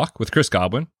some chalk with Chris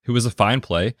Godwin, who was a fine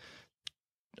play.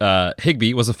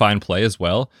 Higbee was a fine play as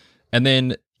well. And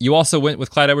then you also went with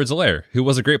Clyde Edwards-Helaire, who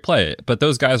was a great play. But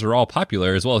those guys were all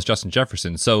popular, as well as Justin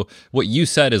Jefferson. So what you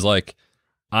said is like,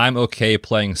 I'm okay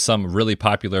playing some really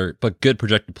popular but good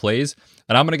projected plays,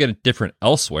 and I'm going to get a different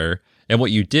elsewhere. And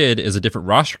what you did is a different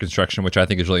roster construction, which I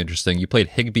think is really interesting. You played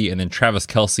Higbee and then Travis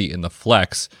Kelce in the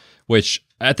flex, which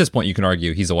at this point you can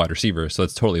argue he's a wide receiver, so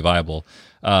it's totally viable.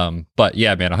 But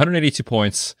yeah, man, 182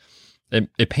 points.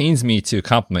 It pains me to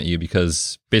compliment you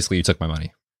because basically you took my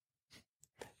money.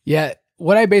 Yeah,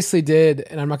 what I basically did,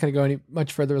 and I'm not going to go any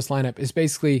much further with this lineup, is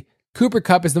basically Cooper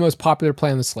Kupp is the most popular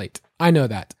play on the slate. I know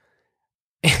that.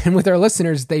 And with our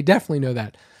listeners, they definitely know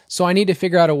that. So I need to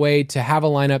figure out a way to have a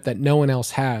lineup that no one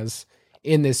else has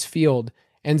in this field.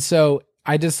 And so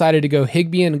I decided to go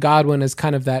Higbee and Godwin as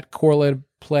kind of that correlative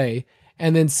play,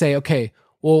 and then say, okay,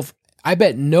 well, I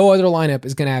bet no other lineup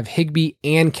is going to have Higbee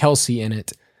and Kelce in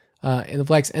it in the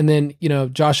flex. And then,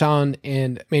 Josh Allen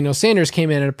and Emmanuel Sanders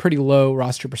came in at a pretty low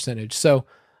roster percentage. So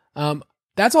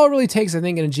that's all it really takes, I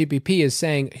think, in a GPP is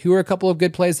saying who are a couple of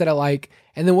good plays that I like,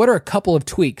 and then what are a couple of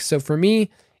tweaks. So for me,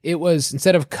 it was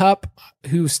instead of Kupp,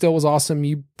 who still was awesome.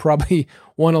 You probably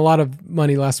won a lot of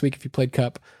money last week if you played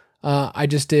Kupp. I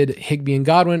just did Higbee and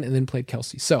Godwin and then played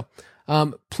Kelce. So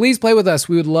please play with us.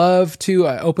 We would love to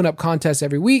open up contests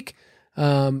every week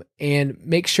and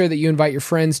make sure that you invite your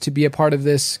friends to be a part of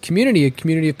this community, a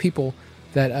community of people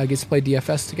that gets to play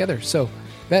DFS together. So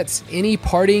Bets, any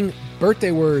parting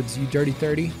birthday words, you dirty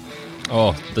 30?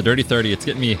 Oh, the dirty 30. It's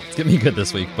getting me good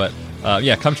this week. But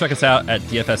yeah, come check us out at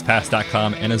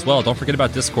dfspass.com. And as well, don't forget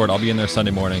about Discord. I'll be in there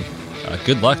Sunday morning.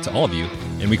 Good luck to all of you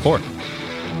in week 4.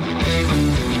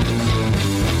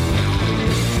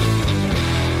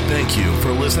 Thank you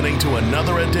for listening to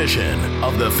another edition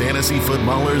of the Fantasy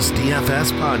Footballers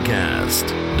DFS podcast.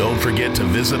 Don't forget to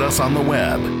visit us on the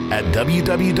web at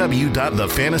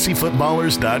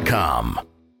www.thefantasyfootballers.com.